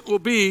punishment will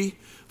be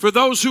for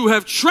those who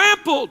have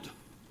trampled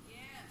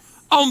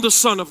on the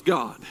Son of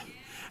God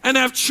and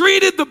have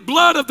treated the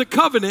blood of the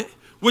covenant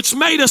which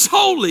made us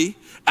holy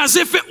as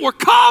if it were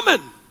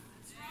common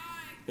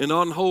and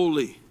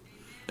unholy,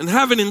 and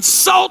having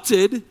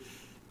insulted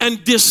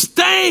and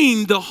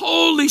disdained the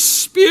Holy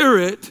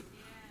Spirit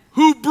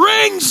who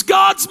brings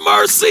God's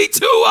mercy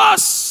to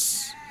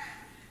us.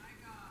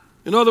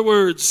 In other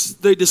words,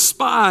 they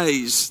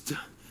despised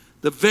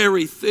the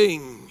very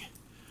thing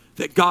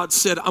that God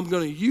said, I'm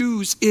going to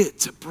use it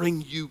to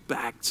bring you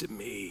back to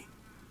me.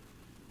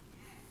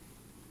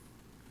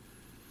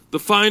 The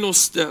final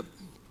step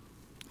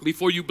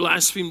before you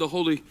blaspheme the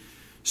Holy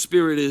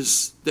Spirit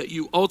is that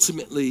you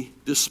ultimately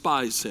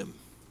despise him.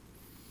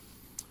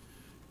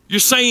 You're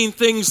saying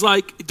things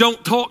like,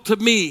 don't talk to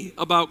me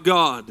about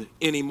God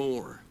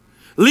anymore.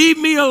 Leave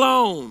me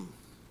alone.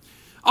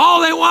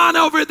 All they want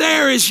over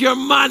there is your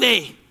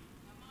money.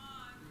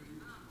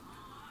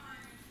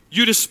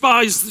 You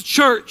despise the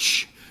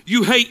church.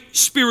 You hate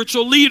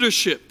spiritual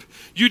leadership.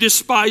 You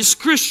despise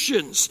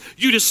Christians.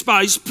 You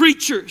despise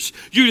preachers.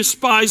 You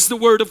despise the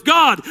Word of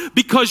God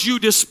because you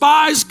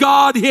despise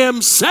God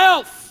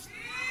himself.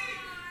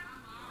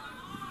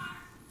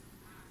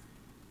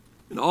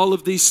 In all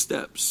of these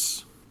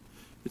steps,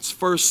 it's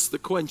first the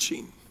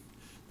quenching,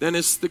 then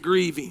it's the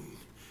grieving,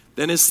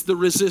 then it's the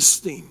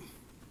resisting.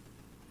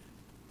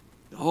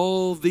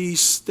 All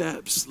these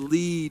steps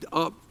lead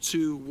up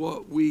to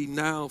what we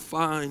now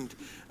find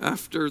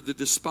after the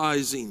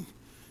despising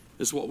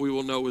is what we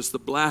will know as the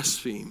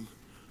blaspheme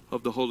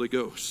of the Holy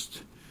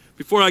Ghost.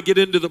 Before I get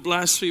into the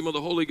blaspheme of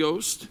the Holy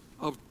Ghost,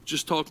 I'll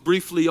just talk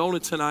briefly on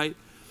it tonight,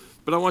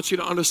 but I want you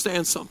to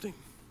understand something.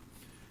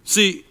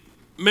 See,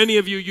 many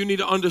of you need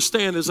to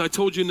understand, as I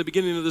told you in the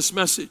beginning of this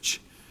message,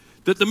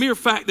 that the mere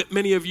fact that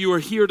many of you are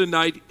here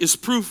tonight is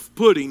proof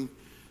pudding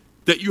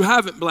that you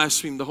haven't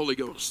blasphemed the Holy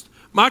Ghost.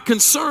 My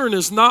concern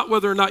is not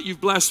whether or not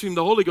you've blasphemed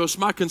the Holy Ghost.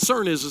 My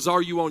concern is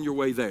are you on your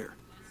way there?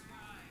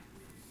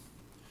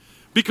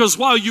 Because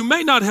while you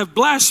may not have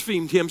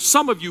blasphemed him,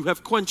 some of you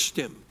have quenched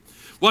him.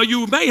 While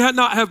you may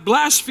not have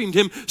blasphemed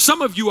him,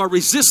 some of you are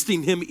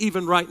resisting him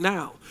even right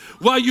now.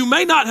 While you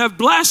may not have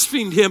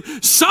blasphemed him,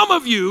 some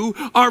of you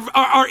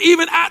are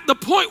even at the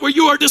point where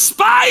you are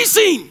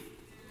despising.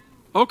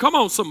 Oh, come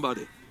on,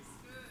 somebody.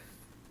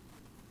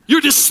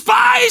 You're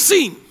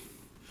despising.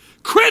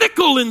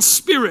 Critical in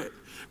spirit.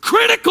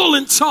 Critical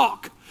in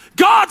talk.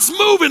 God's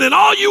moving and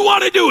all you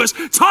want to do is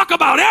talk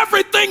about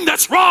everything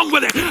that's wrong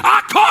with it.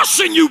 I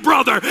caution you,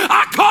 brother.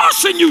 I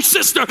caution you,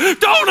 sister.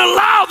 Don't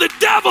allow the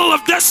devil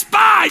of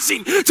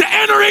despising to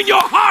enter in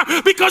your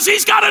heart because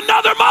he's got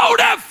another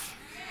motive.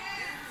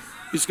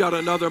 He's got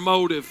another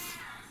motive.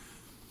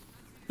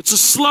 It's a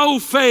slow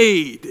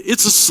fade.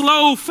 It's a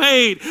slow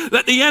fade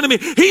that the enemy,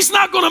 he's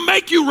not going to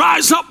make you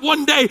rise up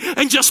one day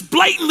and just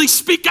blatantly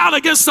speak out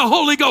against the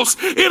Holy Ghost.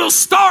 It'll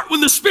start when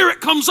the Spirit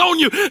comes on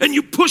you and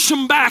you push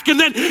him back, and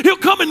then he'll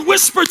come and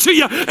whisper to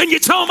you and you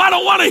tell him, I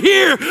don't want to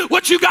hear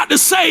what you got to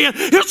say, and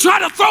he'll try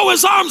to throw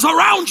his arms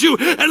around you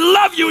and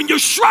love you, and you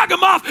shrug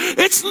him off.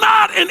 It's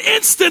not an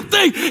instant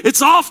thing.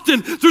 It's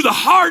often through the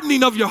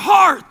hardening of your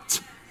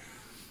heart.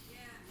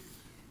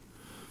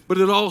 But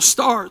it all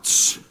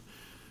starts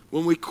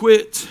when we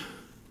quit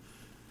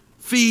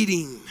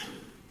feeding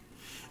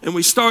and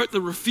we start the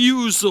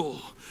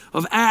refusal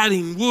of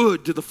adding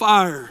wood to the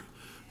fire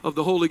of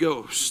the Holy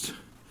Ghost.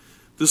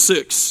 The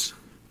sixth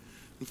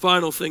and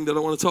final thing that I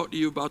want to talk to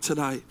you about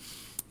tonight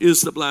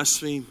is the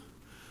blaspheme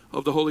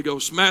of the Holy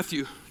Ghost.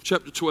 Matthew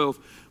chapter 12,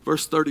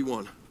 verse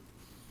 31.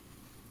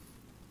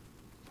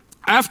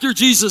 After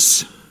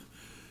Jesus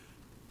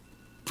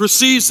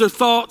perceives their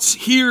thoughts,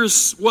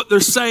 hears what they're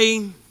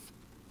saying,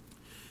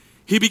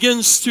 he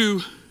begins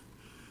to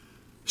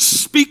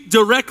speak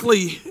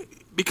directly,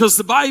 because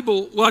the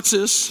Bible, watch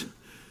this,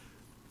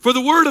 for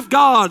the word of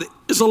God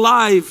is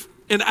alive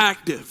and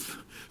active,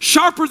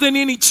 sharper than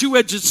any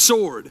two-edged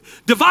sword,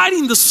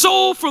 dividing the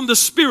soul from the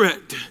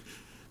spirit,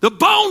 the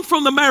bone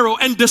from the marrow,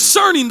 and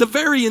discerning the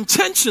very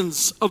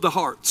intentions of the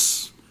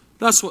hearts.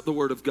 That's what the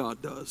word of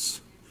God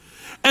does.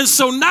 And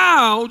so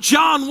now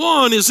John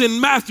 1 is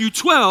in Matthew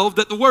 12,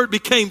 that the word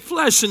became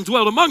flesh and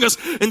dwelt among us.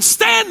 And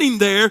standing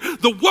there,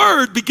 the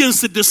word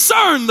begins to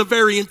discern the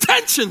very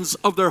intentions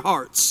of their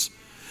hearts.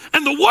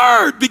 And the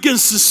word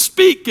begins to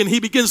speak, and he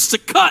begins to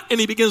cut, and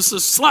he begins to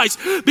slice,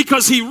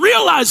 because he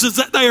realizes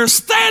that they are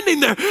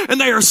standing there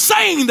and they are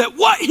saying that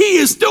what he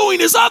is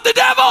doing is of the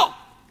devil.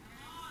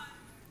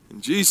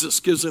 And Jesus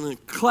gives them a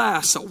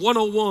class, a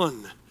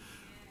 101.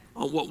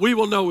 On what we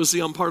will know is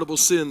the unpardonable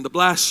sin, the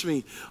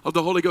blasphemy of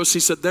the Holy Ghost. He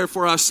said,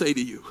 therefore I say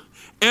to you,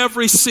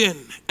 every sin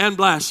and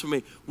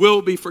blasphemy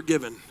will be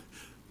forgiven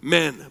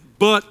men.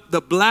 But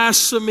the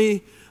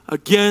blasphemy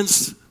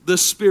against the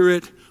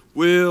Spirit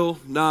will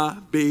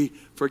not be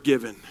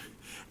forgiven.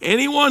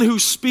 Anyone who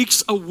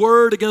speaks a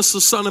word against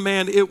the Son of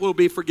Man, it will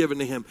be forgiven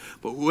to him.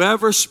 But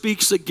whoever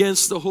speaks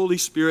against the Holy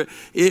Spirit,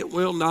 it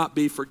will not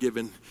be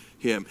forgiven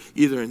him,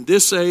 either in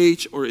this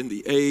age or in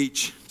the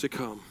age to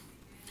come.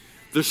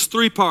 There's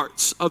three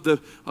parts of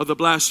the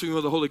blasphemy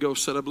of the Holy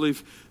Ghost that I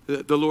believe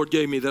that the Lord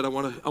gave me that I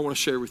want to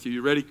share with you.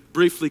 You ready?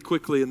 Briefly,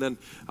 quickly, and then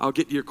I'll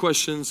get to your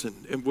questions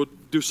and we'll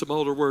do some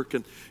altar work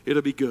and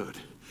it'll be good.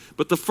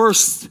 But the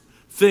first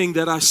thing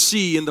that I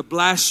see in the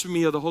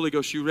blasphemy of the Holy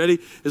Ghost, you ready?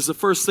 Is the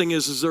first thing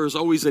is there's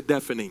always a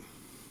deafening.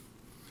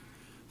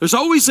 There's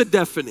always a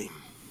deafening.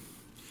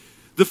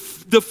 The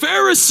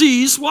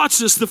Pharisees, watch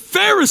this, the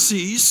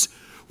Pharisees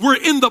were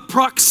in the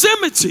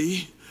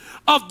proximity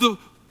of the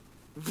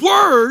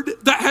Word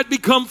that had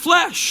become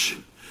flesh.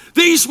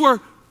 These were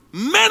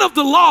men of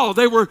the law.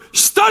 They were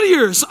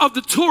studiers of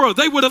the Torah.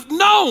 They would have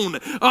known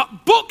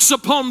books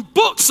upon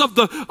books of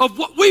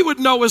what we would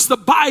know as the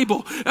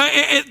Bible.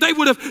 They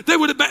would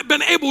have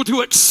been able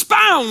to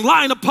expound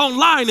line upon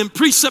line and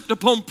precept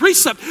upon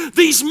precept.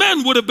 These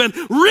men would have been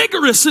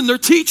rigorous in their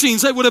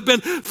teachings. They would have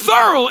been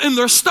thorough in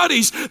their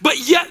studies.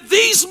 But yet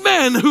these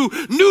men who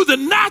knew the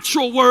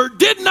natural word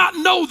did not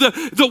know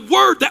the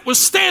word that was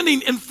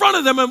standing in front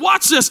of them. And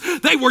watch this,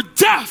 they were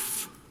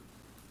deaf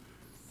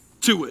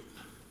to it.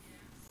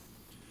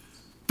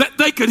 That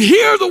they could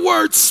hear the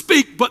word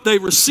speak, but they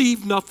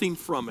received nothing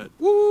from it.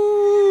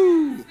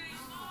 Woo!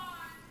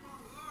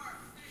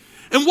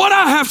 And what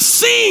I have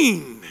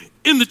seen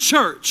in the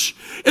church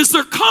is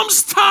there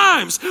comes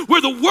times where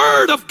the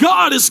word of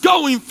God is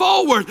going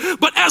forward,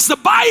 but as the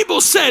Bible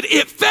said,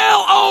 it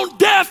fell on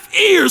deaf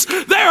ears.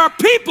 There are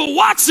people,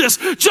 watch this,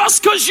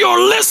 just because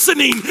you're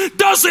listening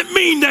doesn't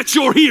mean that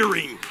you're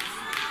hearing.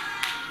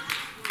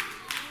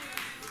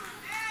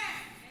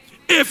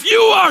 If you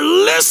are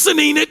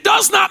listening, it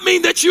does not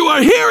mean that you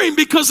are hearing,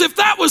 because if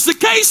that was the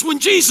case when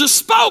Jesus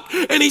spoke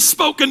and he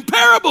spoke in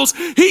parables,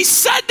 he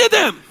said to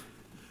them,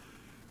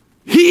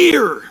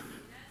 hear,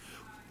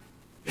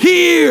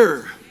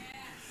 hear.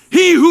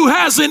 He who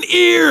has an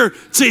ear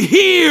to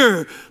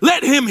hear,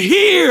 let him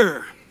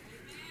hear.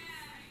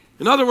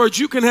 In other words,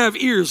 you can have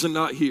ears and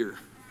not hear.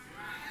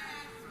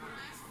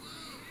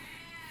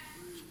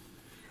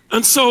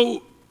 And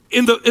so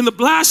in the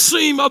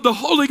blasphemy of the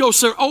Holy Ghost,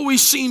 there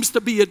always seems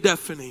to be a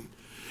deafening.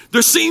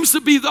 There seems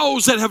to be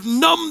those that have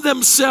numbed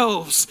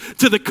themselves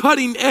to the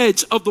cutting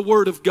edge of the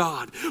Word of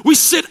God. We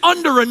sit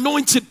under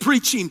anointed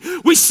preaching.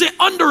 We sit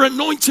under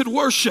anointed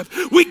worship.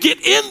 We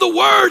get in the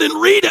Word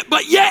and read it,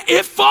 but yet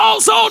it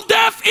falls on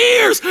deaf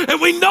ears, and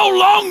we no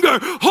longer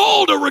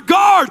hold a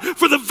regard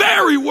for the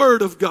very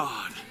Word of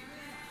God.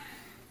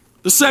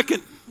 The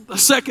second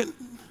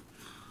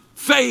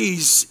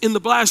phase in the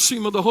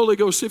blasphemy of the Holy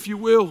Ghost, if you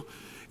will,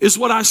 is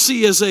what I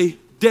see as a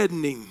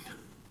deadening.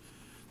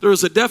 There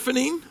is a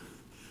deafening,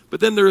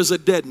 but then there is a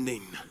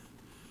deadening.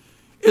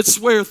 It's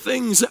where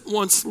things that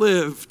once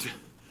lived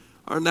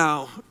are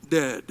now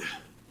dead.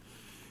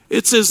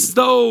 It's as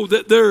though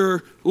that there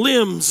are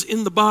limbs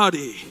in the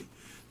body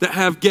that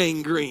have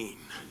gangrene.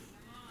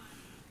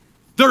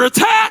 They're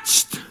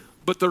attached,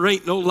 but there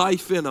ain't no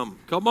life in them.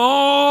 Come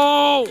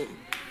on.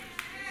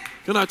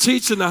 Can I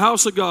teach in the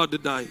house of God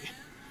tonight?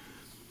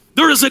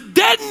 There is a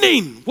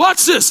deadening.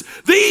 Watch this.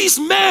 These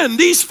men,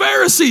 these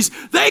Pharisees,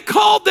 they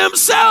called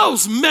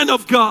themselves men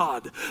of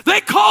God.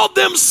 They called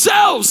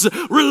themselves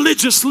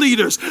religious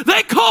leaders.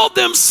 They called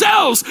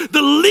themselves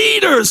the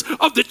leaders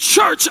of the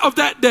church of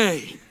that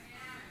day.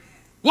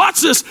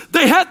 Watch this.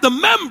 They had the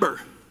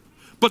member,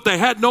 but they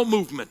had no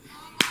movement.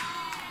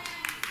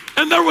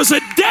 And there was a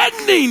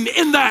deadening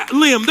in that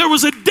limb. There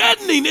was a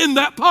deadening in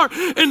that part.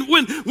 And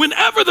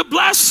whenever the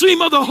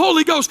blasphemy of the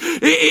Holy Ghost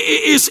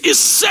is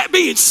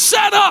being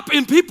set up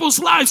in people's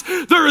lives,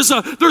 there's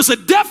a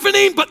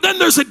deafening, but then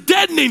there's a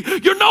deadening.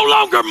 You're no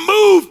longer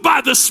moved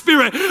by the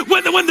Spirit.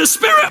 When the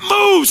Spirit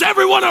moves,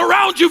 everyone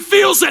around you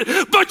feels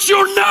it, but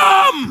you're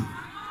numb.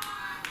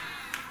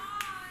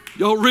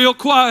 Y'all real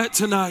quiet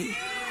tonight.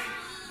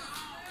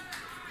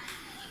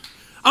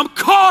 I'm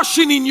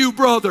cautioning you,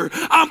 brother.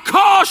 I'm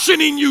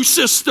cautioning you,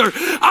 sister.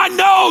 I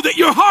know that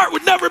your heart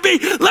would never be,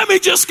 let me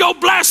just go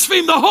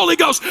blaspheme the Holy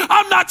Ghost.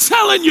 I'm not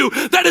telling you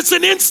that it's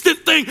an instant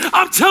thing.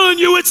 I'm telling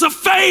you it's a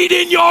fade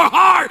in your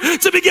heart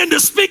to begin to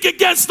speak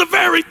against the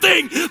very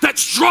thing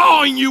that's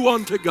drawing you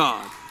unto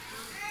God.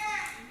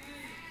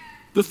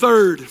 The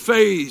third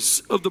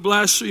phase of the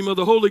blasphemy of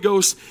the Holy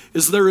Ghost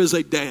is there is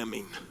a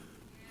damning.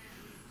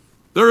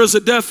 There is a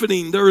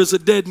deafening, there is a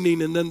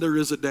deadening, and then there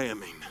is a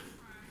damning.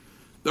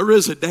 There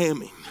is a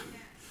damning.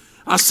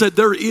 I said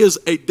there is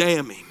a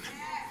damning.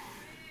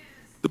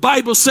 The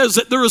Bible says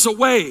that there is a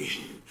way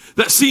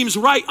that seems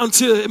right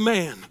unto a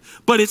man,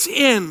 but its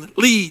end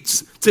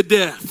leads to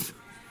death.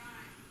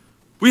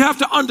 We have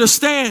to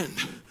understand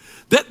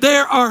that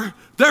there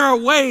there are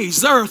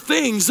ways, there are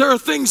things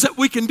that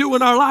we can do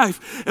in our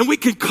life, and we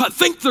can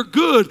think they're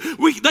good.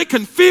 They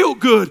can feel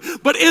good,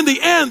 but in the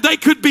end, they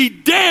could be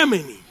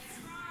damning.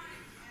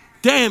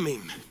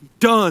 Damning,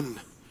 done,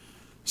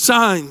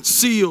 signed,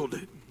 sealed,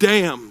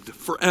 damned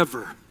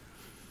forever.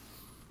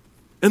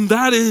 And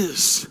that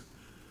is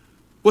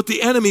what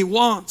the enemy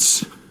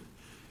wants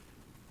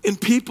in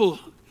people,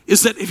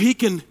 is that if he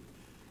can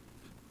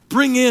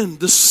bring in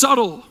the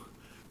subtle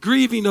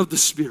grieving of the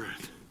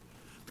Spirit,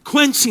 the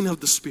quenching of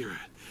the Spirit,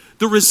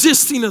 the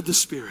resisting of the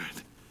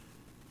Spirit,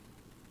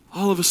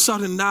 all of a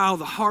sudden now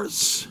the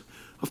hearts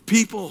of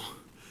people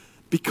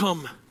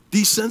become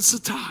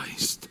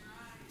desensitized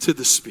to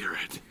the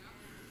Spirit.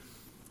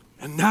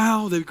 And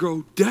now they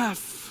grow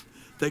deaf,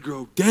 they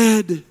grow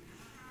dead,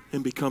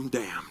 and become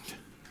damned.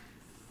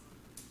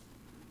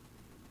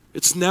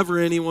 It's never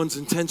anyone's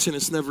intention,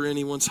 it's never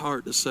anyone's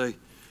heart to say,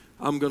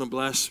 I'm going to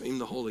blaspheme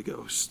the Holy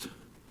Ghost.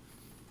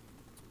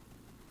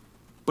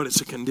 But it's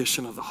a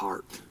condition of the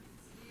heart.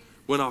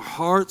 When our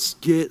hearts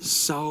get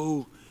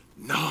so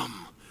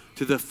numb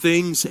to the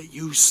things that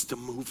used to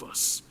move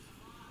us.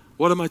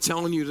 What am I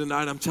telling you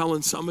tonight? I'm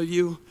telling some of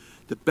you,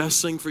 the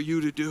best thing for you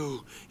to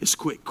do is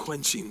quit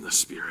quenching the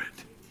Spirit.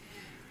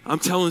 I'm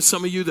telling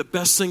some of you, the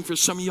best thing for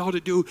some of y'all to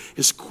do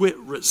is quit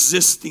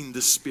resisting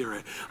the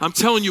Spirit. I'm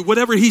telling you,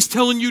 whatever He's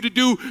telling you to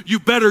do, you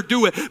better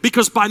do it.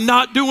 Because by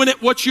not doing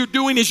it, what you're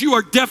doing is you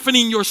are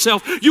deafening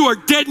yourself. You are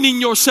deadening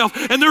yourself.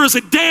 And there is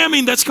a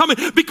damning that's coming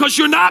because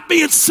you're not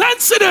being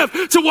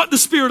sensitive to what the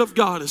Spirit of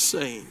God is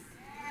saying.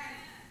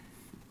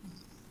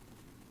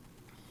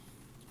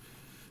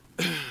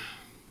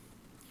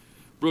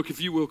 Brooke, if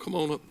you will, come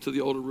on up to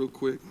the altar real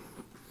quick.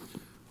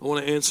 I'm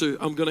going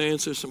to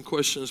answer some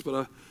questions,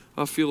 but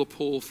I feel a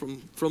pull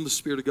from the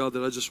Spirit of God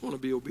that I just want to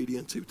be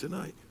obedient to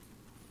tonight.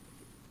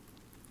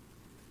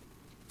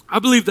 I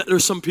believe that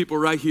there's some people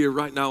right here,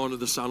 right now, under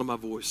the sound of my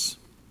voice.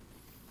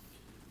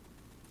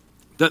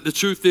 That the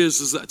truth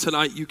is that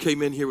tonight you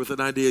came in here with an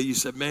idea. You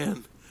said,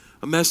 man,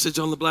 a message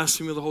on the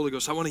blasphemy of the Holy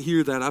Ghost. I want to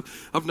hear that.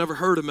 I've never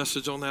heard a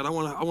message on that. I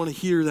want to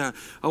hear that.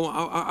 I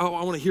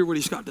want to hear what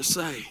He's got to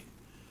say.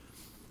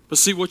 But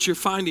see, what you're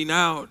finding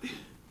out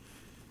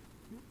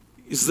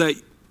is that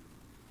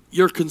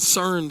your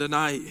concern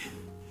tonight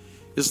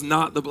is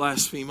not the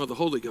blasphemy of the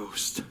Holy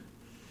Ghost.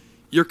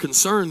 Your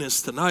concern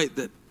is tonight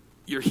that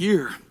you're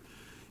here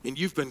and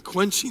you've been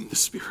quenching the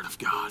Spirit of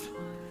God.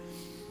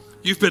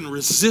 You've been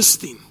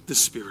resisting the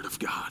Spirit of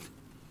God.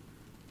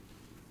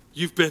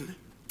 You've been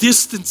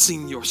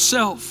distancing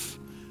yourself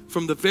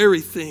from the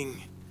very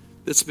thing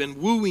that's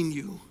been wooing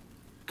you,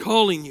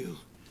 calling you,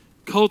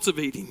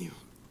 cultivating you.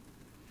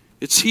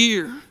 It's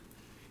here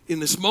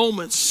in this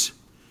moments.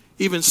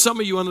 Even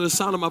some of you under the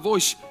sound of my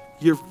voice,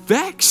 you're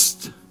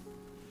vexed.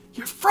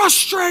 You're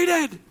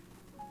frustrated.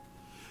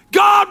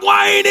 God,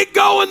 why ain't it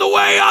going the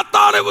way I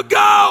thought it would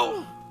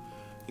go?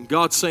 And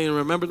God's saying,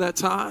 remember that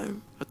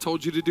time I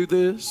told you to do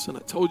this and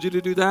I told you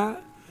to do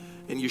that?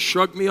 And you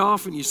shrugged me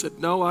off and you said,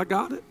 no, I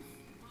got it.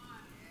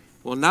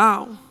 Well,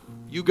 now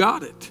you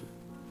got it.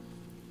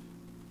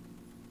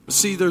 But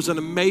see, there's an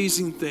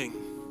amazing thing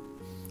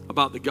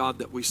about the God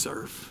that we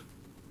serve.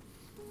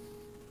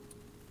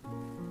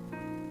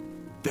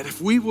 That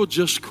if we will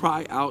just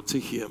cry out to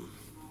Him,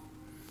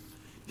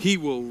 He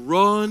will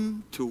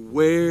run to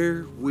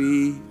where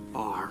we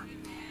are.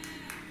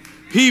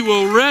 He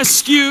will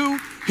rescue.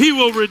 He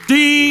will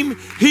redeem.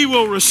 He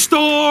will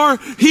restore.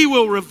 He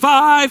will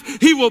revive.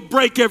 He will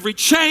break every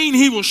chain.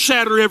 He will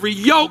shatter every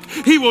yoke.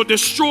 He will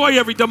destroy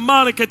every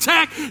demonic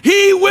attack.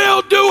 He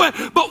will do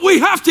it. But we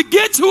have to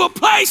get to a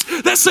place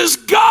that says,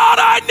 God,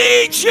 I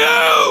need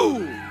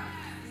you.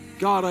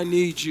 God, I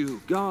need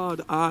you.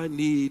 God, I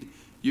need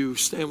you.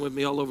 Stand with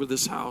me all over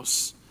this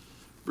house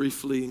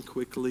briefly and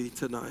quickly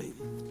tonight.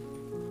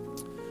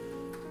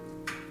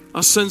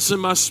 I sense in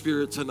my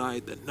spirit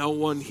tonight that no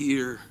one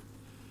here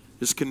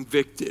is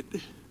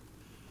convicted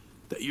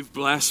that you've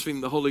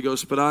blasphemed the Holy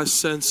Ghost, but I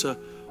sense an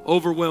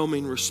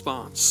overwhelming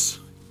response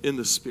in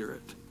the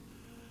Spirit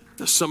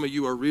that some of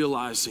you are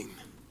realizing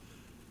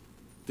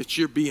that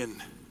you're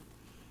being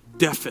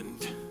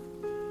deafened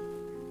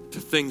to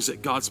things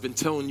that God's been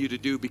telling you to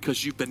do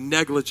because you've been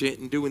negligent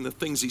in doing the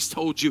things He's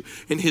told you,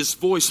 and His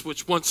voice,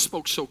 which once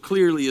spoke so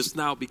clearly, is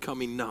now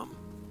becoming numb.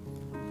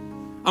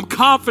 I'm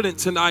confident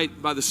tonight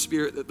by the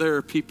Spirit that there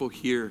are people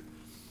here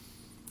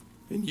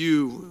and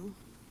you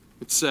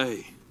would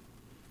say,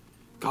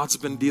 God's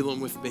been dealing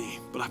with me,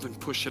 but I've been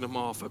pushing Him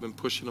off. I've been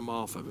pushing Him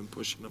off. I've been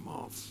pushing Him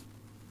off.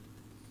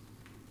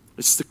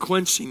 It's the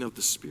quenching of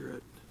the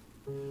Spirit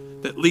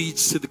that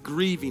leads to the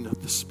grieving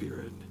of the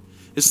Spirit.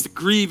 It's the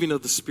grieving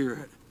of the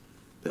Spirit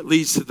that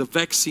leads to the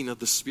vexing of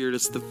the Spirit.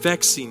 It's the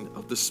vexing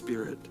of the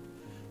Spirit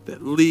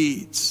that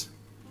leads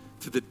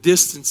to the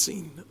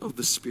distancing of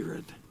the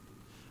Spirit.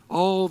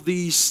 All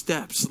these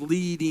steps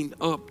leading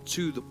up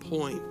to the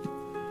point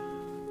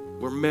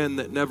where men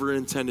that never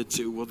intended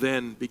to will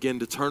then begin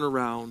to turn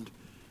around,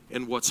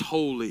 and what's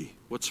holy,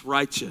 what's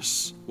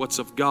righteous, what's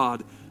of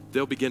God,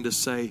 they'll begin to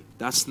say,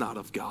 that's not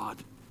of God.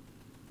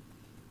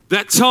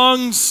 That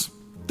tongues,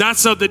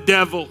 that's of the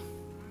devil.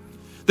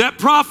 That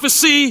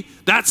prophecy,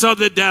 that's of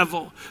the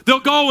devil. They'll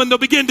go and they'll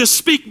begin to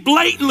speak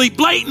blatantly.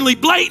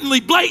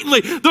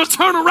 They'll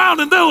turn around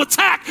and they'll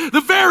attack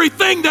the very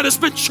thing that has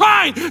been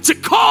trying to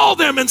call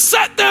them and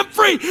set them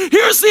free.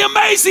 Here's the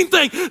amazing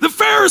thing. The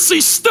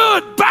Pharisees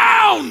stood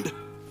bound,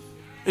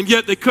 and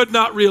yet they could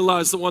not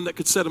realize the one that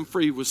could set them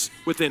free was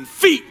within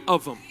feet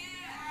of them.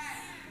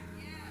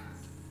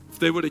 If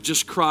they would have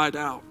just cried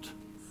out,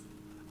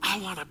 I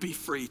want to be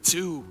free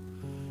too,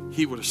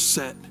 he would have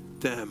set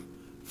them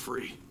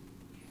free.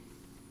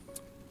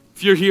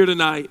 If you're here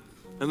tonight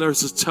and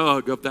there's a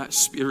tug of that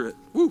Spirit,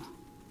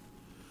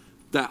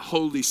 that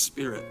Holy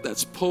Spirit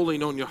that's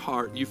pulling on your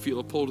heart, and you feel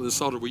a pull to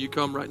this altar, will you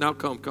come right now?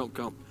 Come.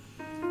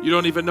 You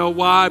don't even know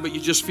why, but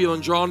you're just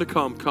feeling drawn to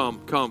come.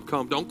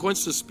 Don't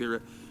quench the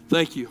Spirit.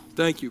 Thank you.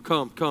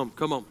 Come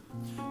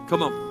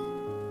on.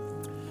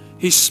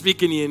 He's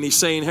speaking to you and he's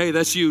saying, hey,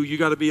 that's you. You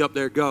got to be up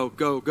there. Go.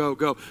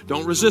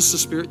 Don't resist the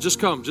Spirit. Just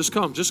come.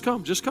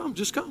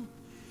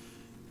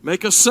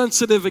 Make us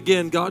sensitive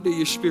again, God, to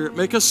your Spirit.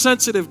 Make us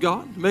sensitive,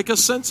 God. Make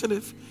us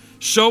sensitive.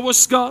 Show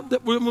us, God,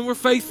 that when we're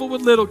faithful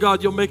with little,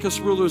 God, you'll make us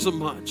rulers of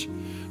much.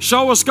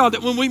 Show us, God,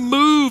 that when we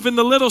move in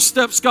the little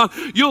steps, God,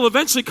 you'll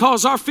eventually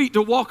cause our feet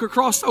to walk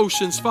across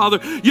oceans, Father.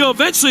 You'll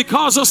eventually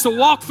cause us to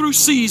walk through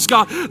seas,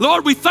 God.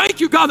 Lord, we thank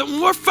you, God, that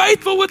when we're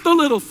faithful with the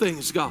little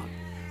things, God.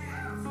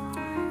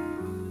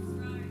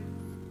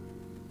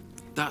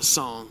 That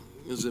song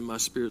is in my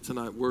spirit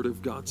tonight. Word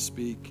of God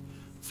speak.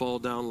 Fall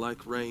down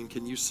like rain.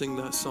 Can you sing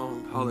that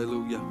song?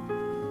 Hallelujah.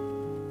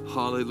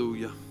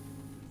 Hallelujah.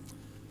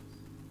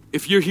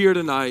 If you're here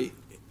tonight,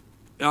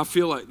 I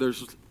feel like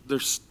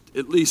there's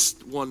at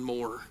least one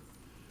more,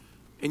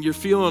 and you're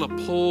feeling a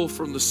pull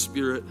from the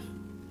Spirit,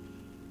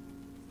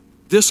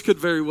 this could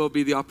very well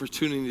be the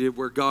opportunity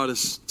where God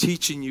is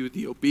teaching you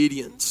the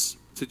obedience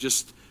to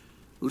just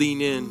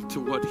lean in to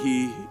what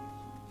he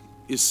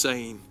is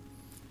saying.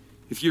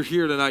 If you're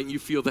here tonight and you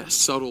feel that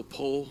subtle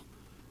pull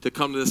to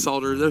come to this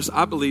altar,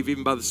 I believe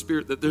even by the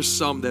Spirit that there's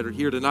some that are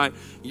here tonight.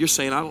 And you're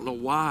saying, I don't know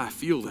why I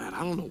feel that.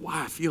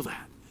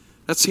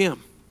 That's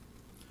him.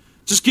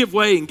 Just give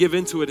way and give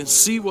into it and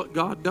see what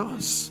God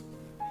does.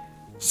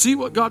 See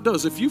what God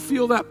does. If you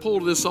feel that pull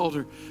to this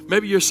altar,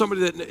 maybe you're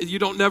somebody that you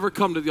don't never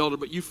come to the altar,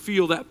 but you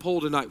feel that pull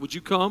tonight. Would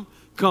you come?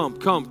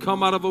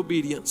 Come out of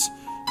obedience.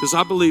 Because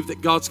I believe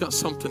that God's got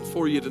something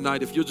for you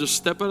tonight. If you'll just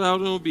step it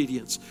out in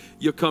obedience,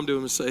 you'll come to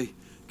him and say,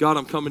 God,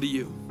 I'm coming to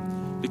you.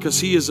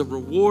 Because he is a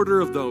rewarder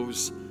of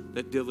those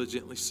that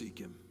diligently seek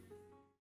him.